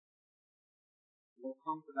 We'll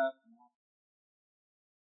come to that tomorrow.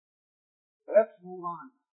 Let's move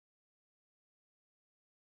on.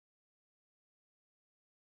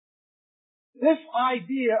 This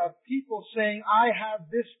idea of people saying, I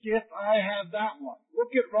have this gift, I have that one.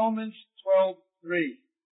 Look at Romans 12:3.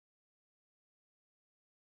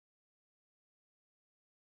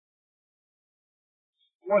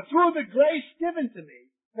 For through the grace given to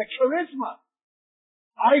me, the charisma,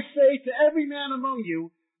 I say to every man among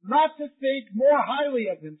you, not to think more highly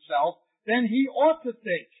of himself than he ought to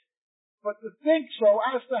think, but to think so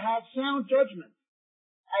as to have sound judgment,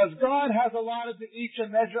 as God has allotted to each a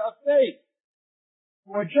measure of faith.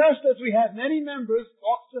 For just as we have many members,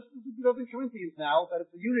 just as we do in Corinthians now, that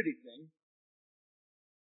it's a unity thing,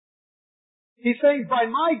 he's saying,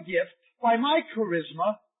 by my gift, by my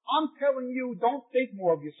charisma, I'm telling you, don't think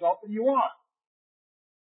more of yourself than you are.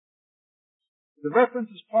 The reference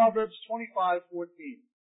is Proverbs 25:14.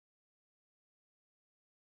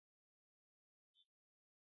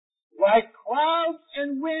 Like clouds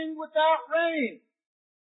and wind without rain.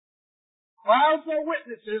 Clouds are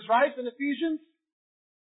witnesses, right, in Ephesians?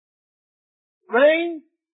 Rain?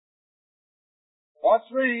 What's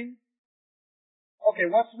rain? Okay,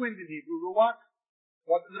 what's wind in Hebrew? Ruach?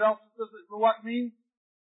 What else does Ruach mean?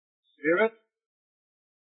 Spirit.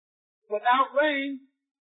 Without rain,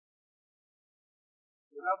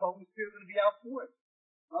 without the Holy Spirit going to be out for it.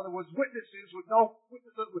 In other words, witnesses with no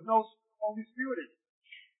Holy Spirit in it.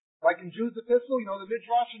 Like in Jude's epistle, you know the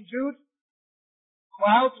Midrash in Jude?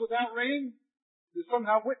 Clouds without rain, there's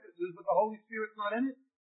somehow witnesses, but the Holy Spirit's not in it.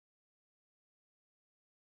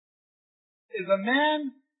 Is a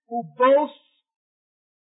man who boasts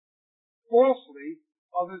falsely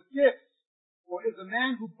of his gifts, or is a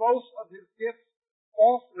man who boasts of his gifts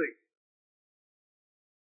falsely.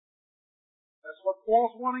 That's what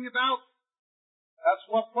Paul's warning about. That's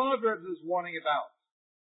what Proverbs is warning about.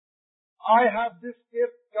 I have this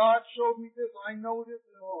gift, God showed me this, I know this.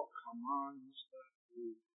 Oh, come on,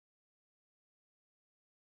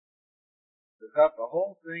 they got the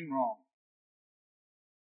whole thing wrong.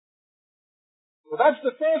 So that's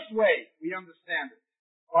the first way we understand it,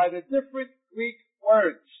 by the different Greek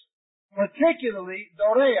words, particularly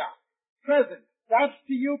dorea, present. That's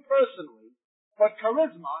to you personally, but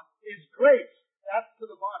charisma is grace. That's to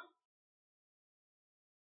the body.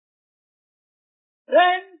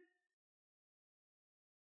 Then,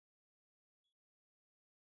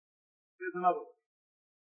 there's another one.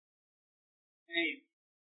 Name.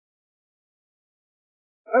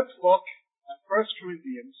 Let's look at 1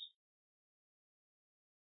 Corinthians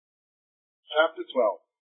chapter 12.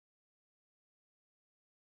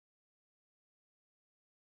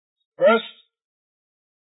 Verse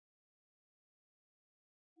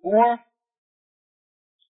 4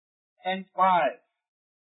 and 5.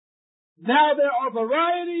 Now there are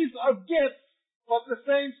varieties of gifts, but the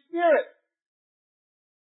same Spirit.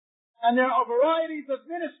 And there are varieties of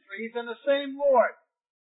ministries and the same Lord.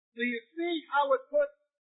 Do you see how it puts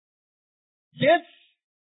gifts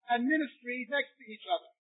and ministries next to each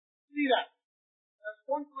other? See that? That's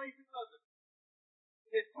one place it does it.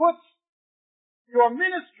 It puts your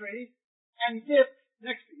ministry and gifts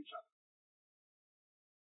next to each other.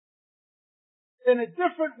 In a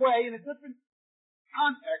different way, in a different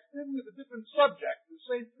context, even with a different subject, the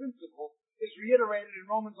same principle is reiterated in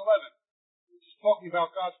Romans 11. Which is talking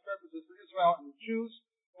about God's purposes for Israel and the Jews,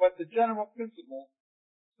 but the general principle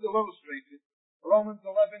still illustrated. Romans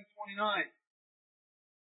 11:29.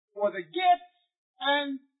 For the gifts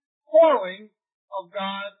and calling of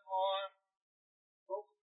God are so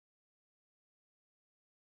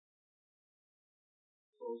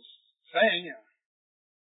saying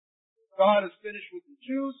God is finished with the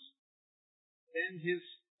Jews, and his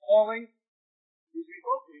calling is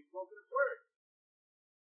revoked. He's broken his word.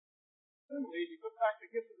 Similarly, if you put back the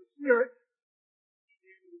gift of the Spirit,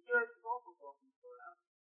 the church is also broken his word.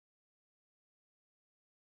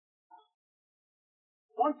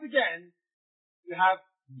 Once again, you have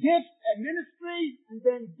gift and ministry, and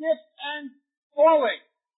then gift and calling.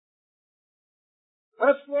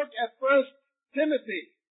 Let's look at 1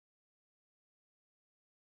 Timothy.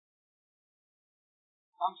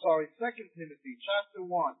 2 Timothy, chapter 1.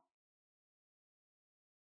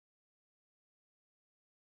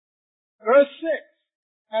 Verse 6.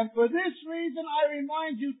 And for this reason I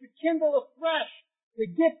remind you to kindle afresh the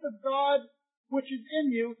gift of God which is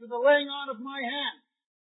in you through the laying on of my hands.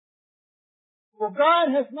 For God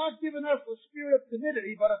has not given us a spirit of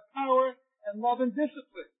timidity, but of power and love and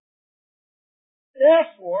discipline.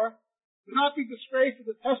 Therefore, do not be disgraced at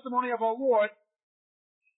the testimony of our Lord,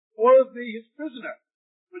 or of thee his prisoner,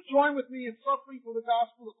 but join with me in suffering for the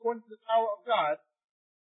gospel according to the power of God.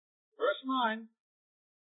 Verse 9.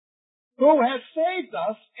 Who has saved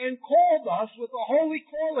us and called us with a holy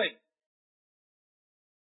calling.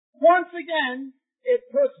 Once again, it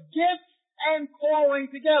puts gifts and calling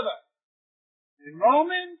together. In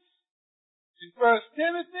Romans, in 1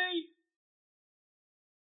 Timothy,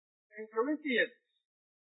 in Corinthians.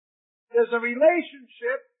 There's a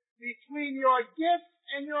relationship between your gifts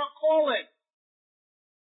and your calling.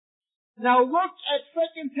 Now look at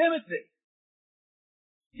 2 Timothy.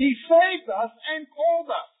 He saved us and called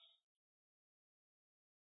us.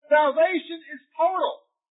 Salvation is total.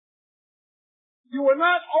 You were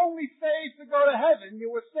not only saved to go to heaven, you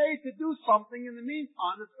were saved to do something in the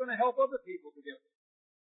meantime that's going to help other people to get there.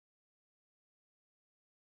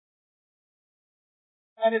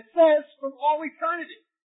 And it says from all eternity.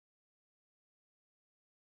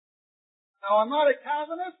 Now, I'm not a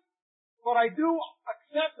Calvinist, but I do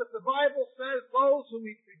accept that the Bible says those whom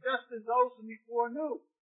he predestined, those whom he foreknew.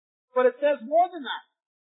 But it says more than that.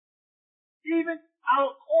 Even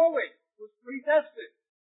our calling was predestined.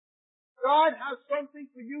 God has something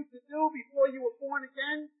for you to do before you were born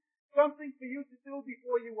again, something for you to do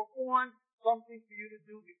before you were born, something for you to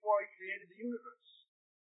do before he created the universe.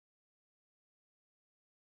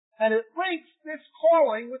 And it links this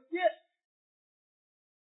calling with gifts.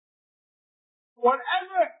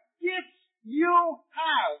 Whatever gifts you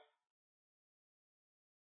have,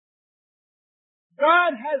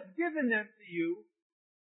 God has given them to you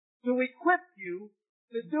to equip you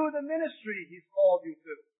to do the ministry he's called you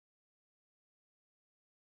to.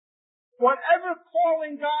 Whatever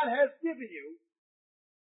calling God has given you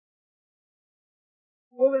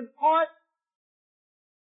will in part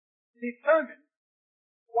determine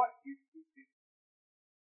what you do.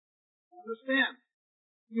 Understand?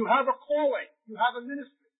 You have a calling. You have a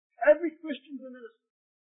ministry. Every Christian's a minister.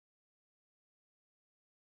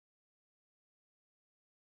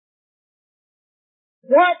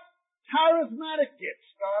 What charismatic gifts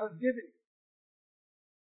God has given you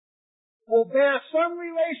will bear some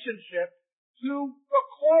relationship to the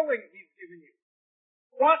calling he's given you.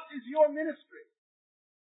 What is your ministry?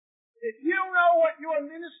 If you know what your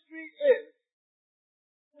ministry is,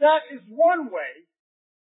 that is one way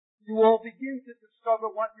you will begin to discover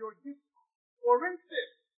what your gifts are. For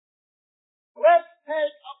instance, let's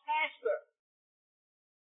take a pastor.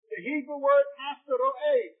 The Hebrew word pastor,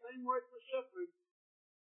 same word for shepherd.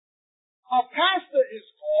 A pastor is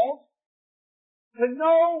called to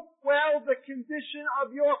know well the condition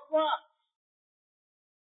of your flocks.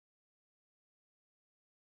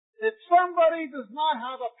 If somebody does not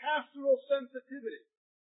have a pastoral sensitivity,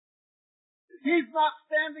 if he's not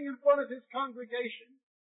standing in front of his congregation,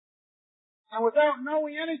 and without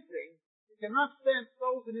knowing anything, he cannot stand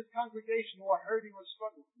those in his congregation who are hurting or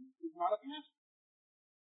struggling, he's not a pastor.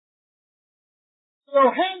 So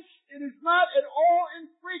hence, it is not at all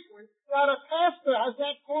infrequent that a pastor has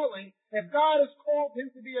that calling. If God has called him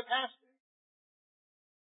to be a pastor,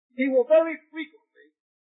 he will very frequently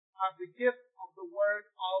have the gift of the word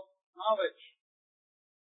of knowledge.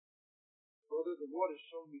 Brother, the Lord has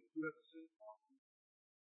shown me that you have a sin problem.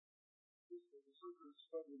 There's some kind of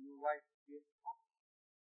struggle in your life to be able to talk.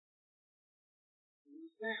 You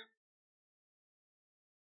understand?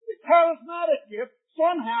 The charismatic gift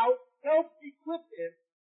somehow helps equip him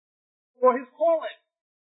for his calling.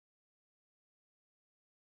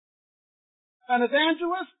 An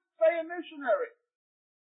evangelist, say a missionary.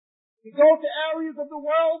 You go to areas of the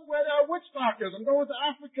world where there are witch doctors. I'm going to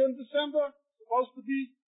Africa in December. Supposed to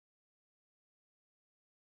be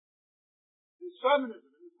shamanism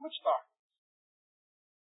and witch doctors.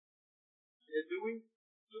 They're doing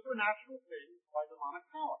supernatural things by demonic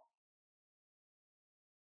power.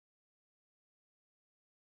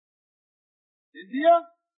 India,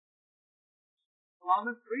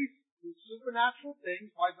 Brahmin priests do supernatural things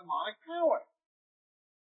by demonic power.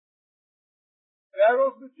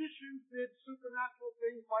 Pharaoh's magicians did supernatural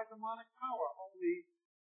things by demonic power. Only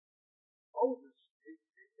Moses did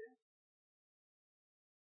that.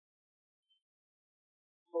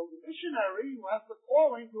 So the missionary who has the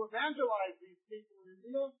calling to evangelize these people in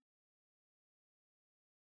India,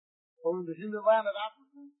 or in the hinterland of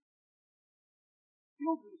Africa,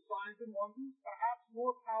 he'll do signs and wonders, perhaps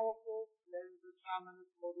more powerful than the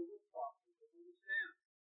shamanist or the witch doctor. Understand?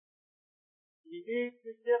 He needs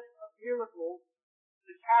the gift of miracles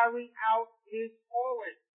to carry out his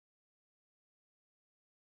calling.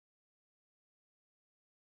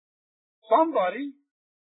 Somebody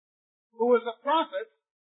who is a prophet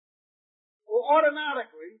will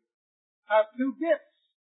automatically have two gifts.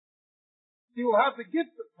 He will have the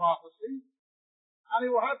gift of prophecy, and he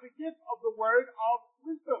will have the gift of the word of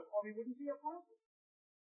wisdom, or he wouldn't be a prophet.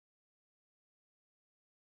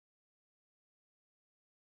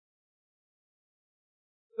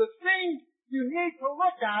 The thing you need to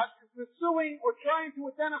look at in pursuing or trying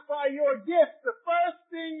to identify your gift, the first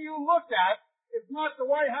thing you look at is not,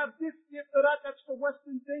 do I have this gift or that? That's the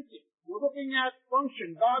Western thinking. We're looking at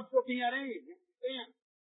function. God's looking at aim. You understand?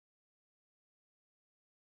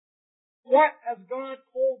 What has God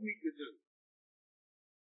called me to do?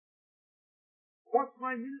 What's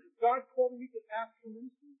my ministry? Is God calling me to pastoral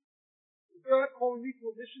ministry? Is God calling me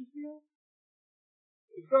to a mission field?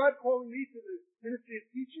 Is God calling me to the ministry of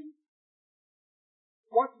teaching?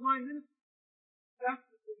 What's my ministry? That's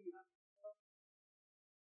the thing you have to discover.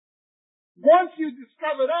 Once you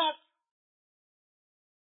discover that,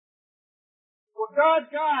 where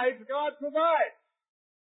God guides, God provides.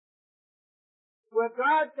 Where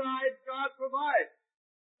God guides, God provides.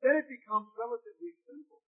 Then it becomes relatively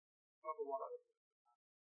simple of what other things.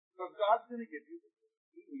 Because God's going to give you the things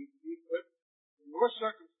you need to be equipped in your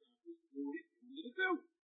circumstances to do what He's telling you to do.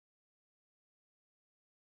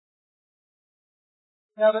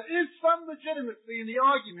 Now, there is some legitimacy in the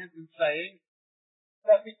argument in saying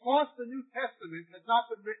that because the New Testament has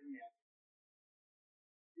not been written yet,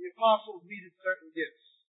 the apostles needed certain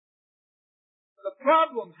gifts. The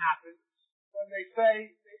problem happens when they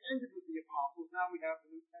say they ended with the apostles, now we have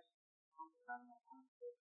the New Testament.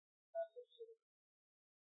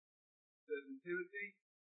 It says in Timothy,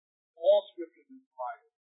 all scripture is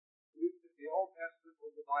inspired. The Old Testament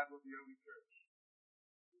was the Bible of the early church.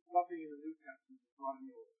 There's nothing in the New Testament that's not in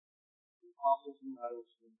the Old. The apostles knew how to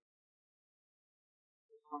explain it.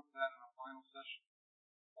 We'll come to that in our final session.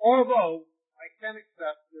 Although I can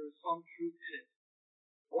accept there is some truth in it.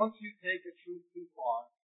 Once you take a truth too far,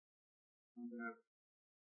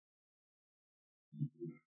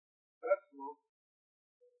 that's low.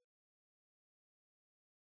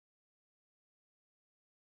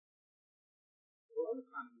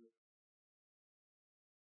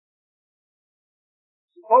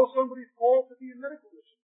 Suppose somebody's called to be a medical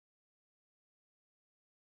missionary.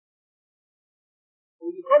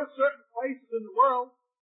 Well, you go to certain places in the world.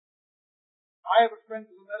 I have a friend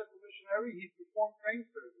who's a medical missionary. He's performed brain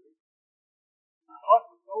surgery. Not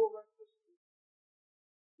with no electricity.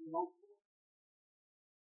 No food.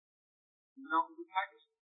 In the mountains of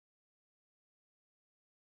Pakistan.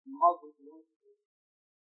 The Muslims want to do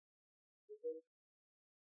it.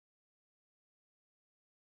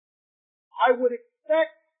 I would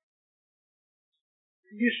expect,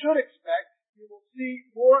 you should expect, you will see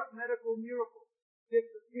more medical miracles, gifts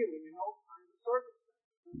of healing in those kinds of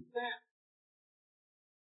circumstances. Understand?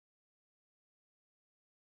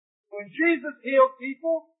 When Jesus healed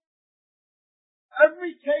people,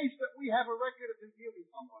 every case that we have a record of Him healing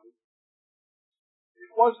somebody, it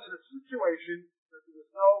was in a situation that there was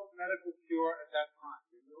no medical cure at that time.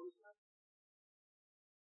 Did you notice that?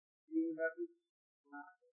 Healing methods?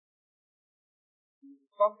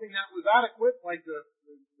 Something that was adequate, like the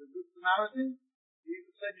Good Samaritan,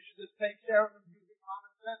 Jesus said you should just take care of them using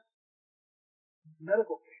common sense.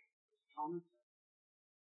 Medical case, common sense.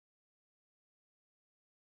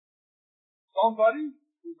 Somebody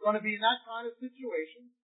who's going to be in that kind of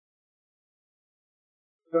situation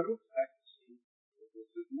is going to expect to see that this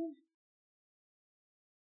is moving.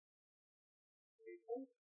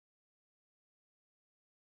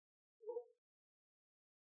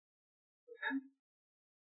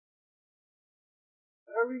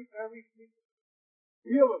 Very, very frequently,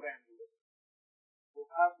 real evangelists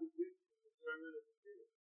will have the gift of discernment of the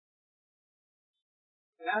Spirit.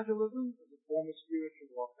 Evangelism is a form of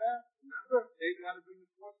spiritual warfare. Remember, David had to bring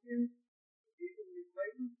the Philistines, the people who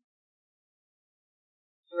enslaved them.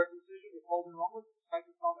 Circumcision, we're told in Romans, is a type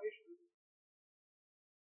of salvation.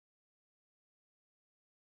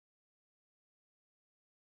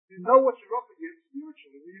 You know what you're up against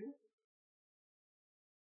spiritually when you listen.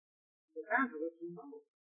 The evangelists will know.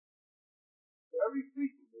 Very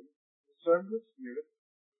frequently, discernment of spirit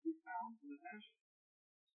is found in evangelism.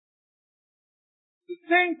 The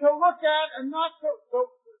thing to look at and not the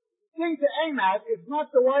thing to aim at is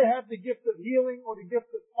not do I have the gift of healing or the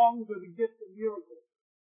gift of tongues or the gift of miracles.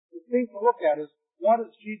 The thing to look at is what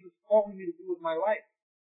is Jesus calling me to do with my life?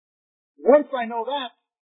 Once I know that,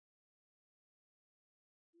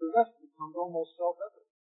 the rest becomes almost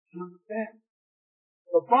self-evident. You understand?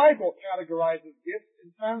 The Bible categorizes gifts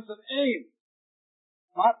in terms of aim,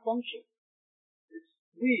 not function. It's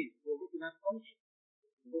we who are looking at function.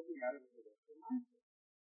 We're looking at it with a mindset.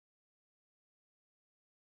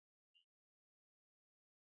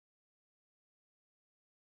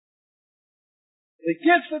 The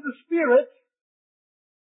gifts of the Spirit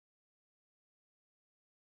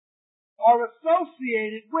are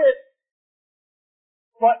associated with,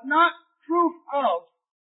 but not proof of,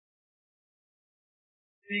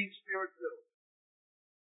 being Spirit-filled.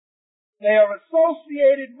 They are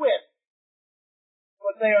associated with,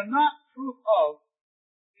 but they are not proof of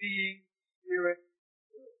being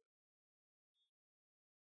Spirit-filled.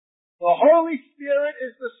 The Holy Spirit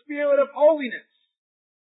is the Spirit of holiness.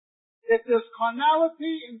 If there's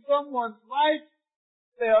carnality in someone's life,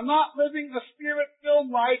 they are not living a Spirit-filled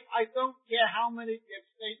life. I don't care how many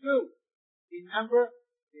gifts they do. Remember,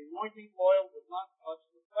 the anointing oil does not touch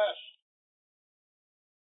the flesh.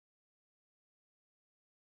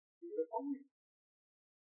 holiness.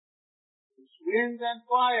 It's wind and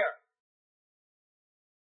fire.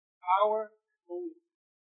 Power and holiness.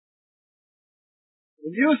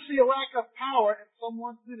 When you see a lack of power in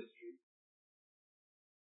someone's ministry,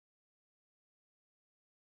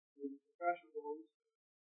 it's the pressure of the Holy Spirit.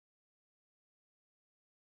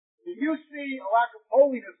 If you see a lack of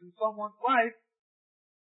holiness in someone's life,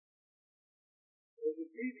 there's a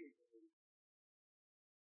grieving.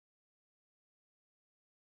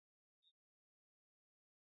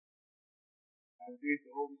 I've grieved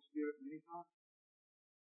the Holy Spirit many times.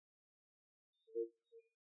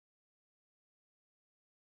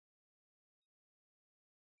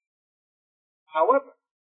 However,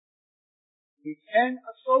 we can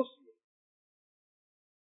associate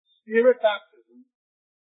Spirit baptism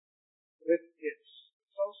with its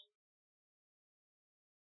associate.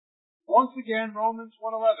 Once again, Romans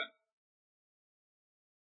 1:11.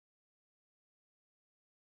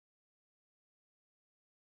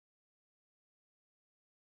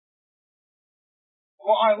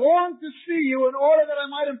 For I long to see you in order that I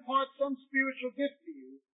might impart some spiritual gift to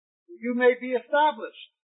you, that you may be established.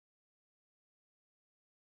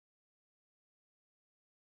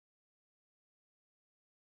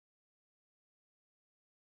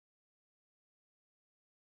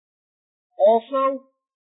 Also,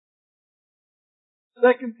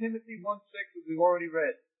 2 Timothy 1:6, as we've already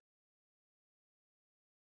read.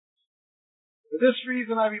 For this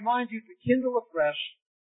reason I remind you to kindle afresh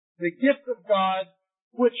the gift of God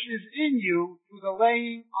which is in you through the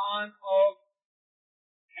laying on of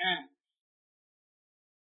hands.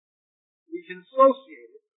 We can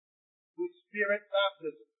associate it with Spirit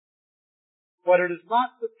baptism, but it is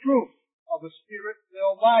not the proof of a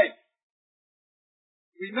Spirit-filled life.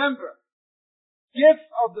 Remember,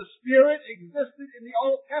 gifts of the Spirit existed in the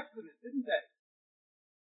Old Testament, didn't they?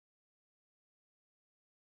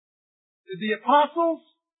 Did the apostles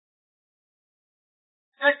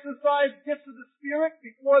exercise gifts of the Spirit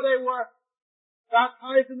before they were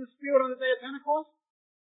baptized in the Spirit on the day of Pentecost?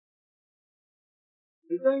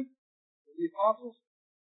 Did they? Did the apostles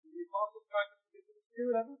practice the gifts of the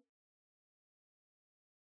Spirit ever?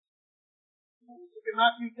 Look at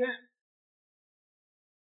Matthew 10.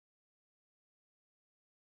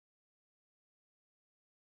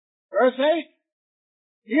 Verse 8.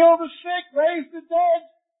 Heal the sick, raise the dead,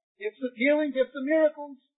 gifts of healing, gifts of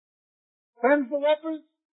miracles, cleanse the lepers.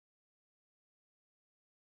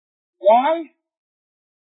 Why?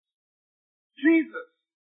 Jesus.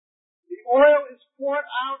 The oil is poured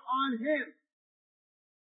out on Him.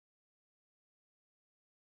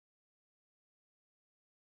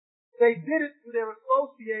 They did it through their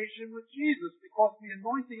association with Jesus because the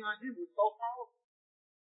anointing on Him was so powerful.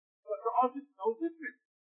 But for us, it's no different.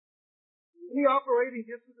 We operate in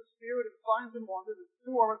gifts of the Spirit and signs and wonders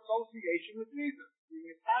through our association with Jesus, being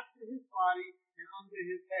attached to His body and under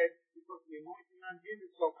His head because the anointing on Him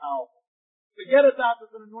is so powerful. Forget about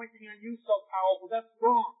there's an anointing on you so powerful. That's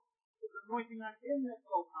wrong. There's an anointing on Him that's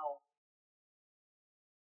so powerful.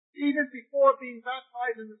 Even before being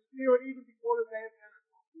baptized in the Spirit, even before the day of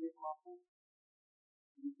Pentecost, the apostles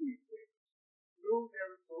received it through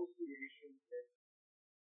their association with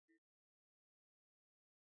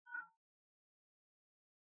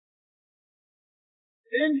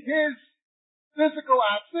in His physical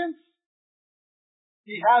absence,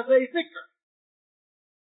 He has a vicar.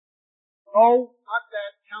 No, not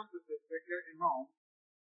that counterfeit vicar in Rome.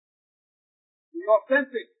 The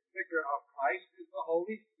authentic vicar of Christ is the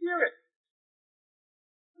Holy Spirit.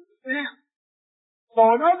 Understand?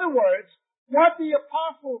 So in other words, what the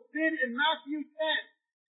apostles did in Matthew 10,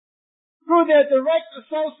 through their direct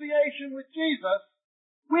association with Jesus,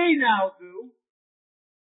 we now do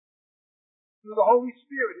through the Holy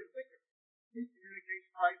Spirit, His vicar. He communicates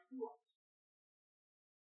Christ to us.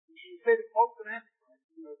 You say the Pope and Antichrist,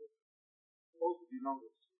 you know this. Both of you know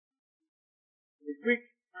this. The Greek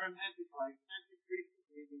term Antichrist, Antichrist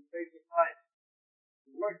means in place of Christ.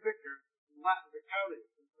 The word vicar, in Latin, vicarius,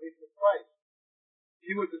 in place of Christ.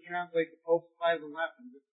 If you were to translate the Pope's title in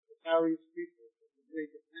Latin, vicarius Christus, the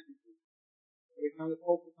Greek is Antichrist. Every time the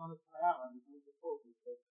Pope is on his trial, and he comes to the Pope, he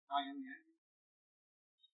says, I am the Antichrist.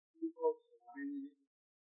 Two popes say, I am the Antichrist.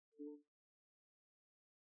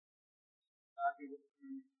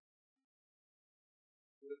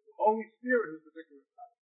 The Holy Spirit is the vicar of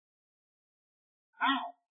Christ.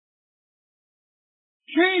 How?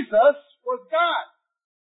 Jesus was God.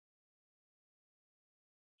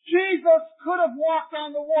 Jesus could have walked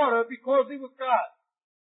on the water because He was God.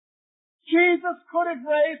 Jesus could have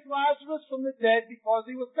raised Lazarus from the dead because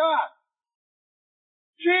He was God.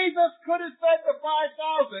 Jesus could have fed the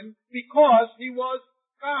 5,000 because He was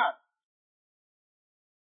God.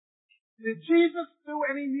 Did Jesus do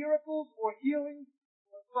any miracles or healings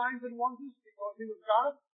or signs and wonders because he was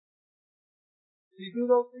God? Did he do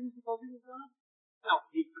those things because he was God? No,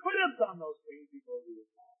 he could have done those things because he was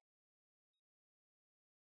God.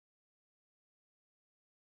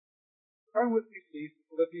 Turn with me, please, to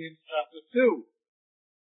Philippians chapter 2.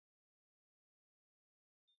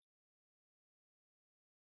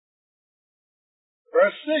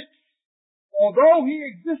 Verse 6. Although he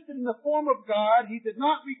existed in the form of God, he did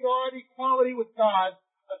not regard equality with God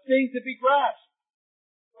a thing to be grasped,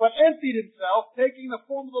 but emptied himself, taking the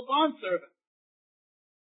form of a bondservant.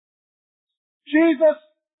 Jesus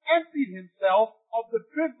emptied himself of the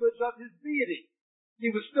privilege of his deity.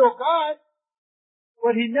 He was still God,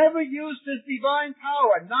 but he never used his divine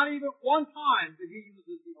power. Not even one time did he use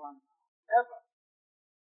his divine power. Ever.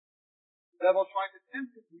 The devil tried to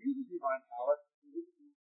tempt him to use his divine power.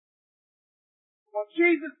 What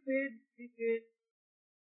Jesus did, he did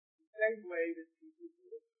the same way that Jesus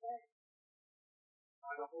did it today.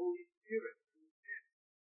 By the Holy Spirit.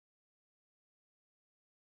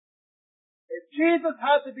 If Jesus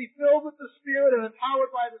had to be filled with the Spirit and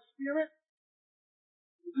empowered by the Spirit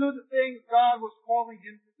to do the things God was calling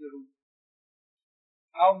him to do,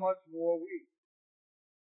 how much more we?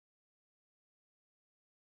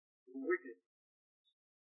 The wicked.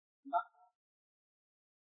 Not God.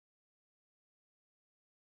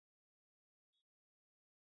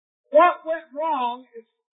 What went wrong is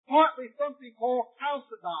partly something called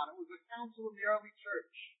Chalcedon. It was a council in the early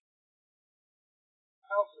church.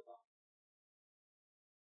 Chalcedon.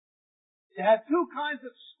 You had two kinds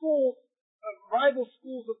of schools, rival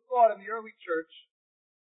schools of thought in the early church.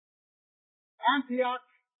 Antioch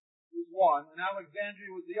was one, and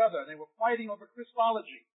Alexandria was the other. They were fighting over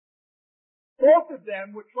Christology. Both of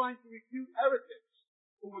them were trying to refute heretics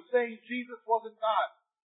who were saying Jesus wasn't God.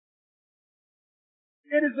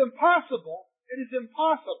 It is impossible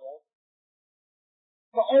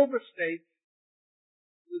to overstate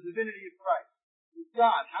the divinity of Christ. He's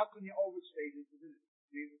God. How can you overstate his divinity?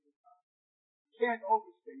 Jesus is God. You can't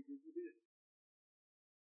overstate his divinity.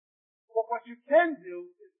 But what you can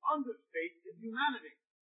do is understate his humanity.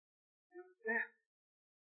 You understand?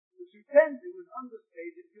 What you can do is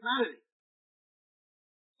understate his humanity.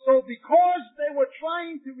 So because they were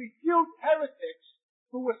trying to refute heretics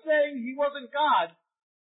who were saying he wasn't God,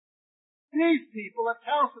 these people at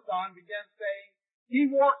Chalcedon began saying he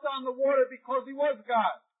walked on the water because he was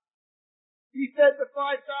God. He fed the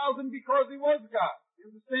 5,000 because he was God. You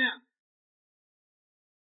understand?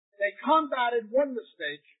 They combated one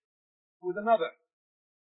mistake with another.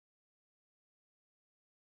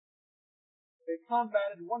 They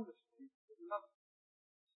combated one mistake with another.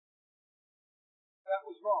 That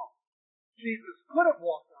was wrong. Jesus could have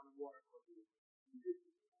walked on the water.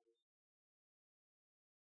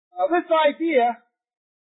 Now this idea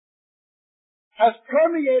has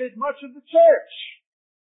permeated much of the church.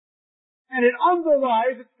 And it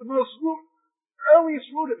underlies, it's the most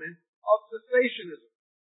earliest rudiment of cessationism.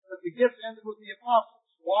 That the gifts ended with the apostles.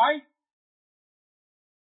 Why?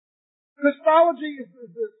 Christology is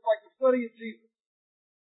like the study of Jesus.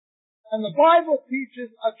 And the Bible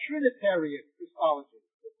teaches a Trinitarian Christology.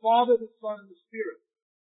 The Father, the Son, and the Spirit.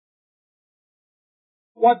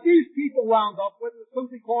 What these people wound up with is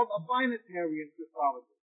something called a binitarian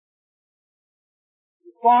Christology.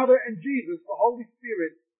 The Father and Jesus, the Holy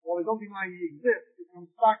Spirit, while they don't deny he exists,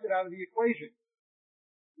 become subtracted out of the equation.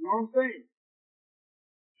 You know what I'm saying?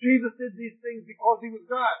 Jesus did these things because he was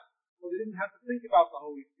God, so they didn't have to think about the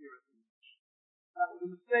Holy Spirit. That was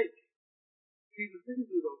a mistake. Jesus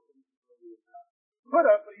didn't do those things because he was God. He could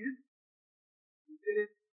have, but he didn't. He did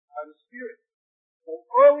it by the Spirit. So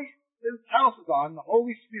early in Chalcedon, the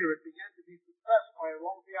Holy Spirit began to be suppressed by a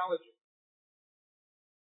wrong theology.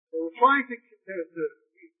 They were trying to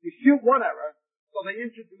refute one error, so they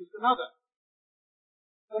introduced another.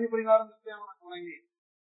 Does anybody not understand what I mean?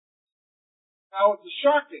 Now, it's a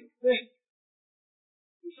shocking thing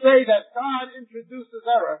to say that God introduces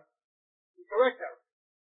error, the correct error.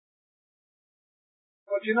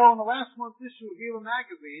 But you know, in the last month's issue of Elam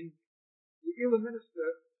magazine, the Elam minister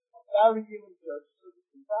of Barry Elam Church said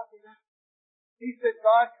exactly that. He said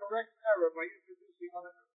God corrects error by introducing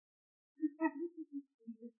other error.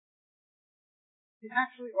 He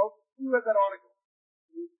actually wrote, who read that article?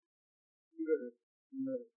 He read it.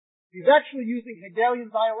 He's actually using Hegelian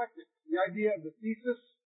dialectics, the idea of the thesis,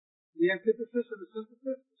 the antithesis, and the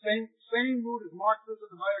synthesis. Same root as Marxism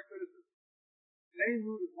and higher criticism. Same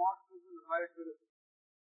root as Marxism and higher criticism.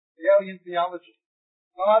 Hegelian theology.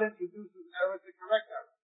 God introduces error to correct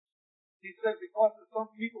error. He says because there's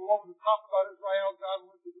some people over the top about Israel, God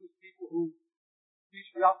will introduce people who teach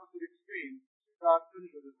the opposite extreme.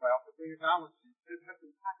 balancing.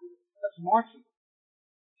 That's Marxism.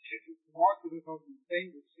 Marxism comes from the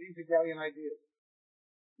same Hegelian ideas.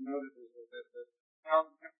 You know that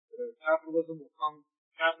capitalism will come.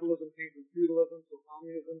 Capitalism came from feudalism, so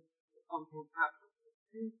communism will come from capitalism.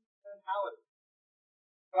 Same mentality.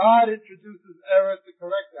 God introduces error to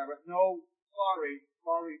correct error. No, sorry,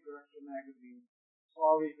 Correction Magazine.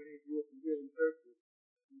 Sorry for these viewers from here in Turkey.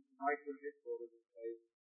 Micro headquarters and say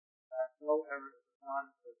that no error is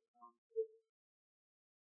not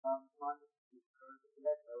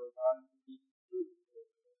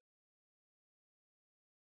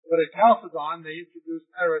but at Chalcedon, they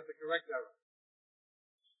introduced error to correct error.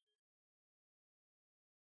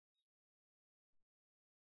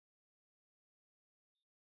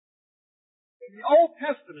 In the Old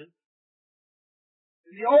Testament,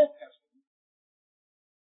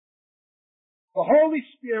 the Holy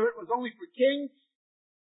Spirit was only for kings,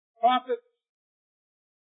 prophets,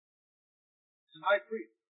 and high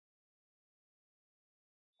priests.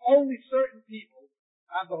 Only certain people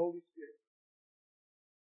have the Holy Spirit.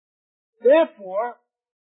 Therefore,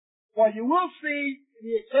 what you will see in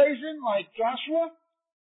the occasion like Joshua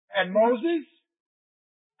and Moses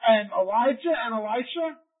and Elijah and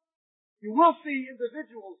Elisha, you will see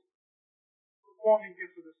individuals performing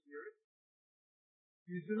gifts of the Spirit.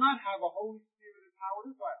 You do not have a Holy Spirit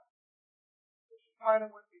empowered Israel. Which kind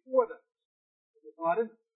of went before them. It was not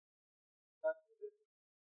in them. That's the difference.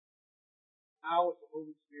 Now it's the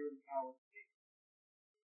Holy Spirit empowered people.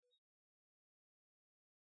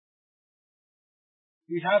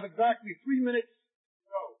 We have exactly 3 minutes to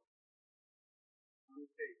go on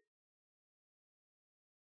the table.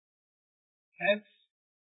 Hence,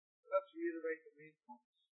 let's reiterate the main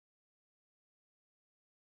points.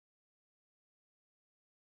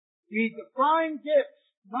 We define gifts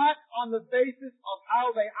not on the basis of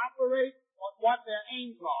how they operate or what their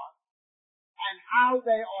aims are, and how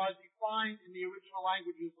they are defined in the original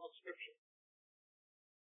languages of Scripture.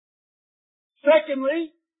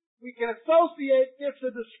 Secondly, we can associate gifts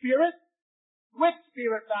of the Spirit with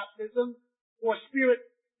Spirit baptism or Spirit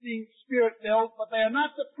being Spirit-filled, but they are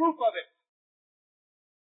not the proof of it.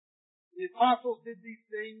 The apostles did these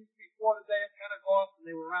things before the day of Pentecost, and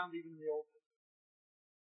they were around even in the Old Testament.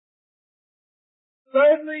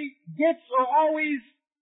 Thirdly, gifts are always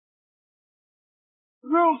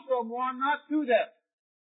through someone, not to them.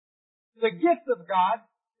 The gift of God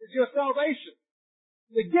is your salvation.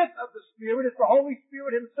 The gift of the Spirit is the Holy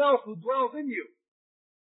Spirit Himself who dwells in you.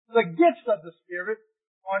 The gifts of the Spirit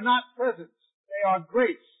are not presents. They are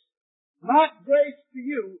grace. Not grace to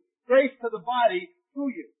you, grace to the body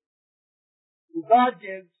through you. Who God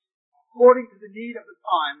gives according to the need of the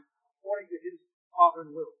time, according to His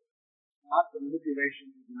sovereign will. Not the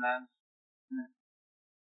manipulation of man's.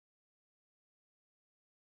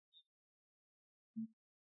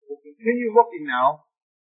 We'll continue looking now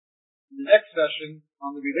in the next session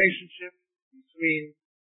on the relationship between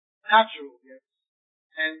natural gifts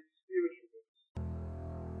and spiritual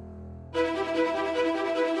gifts.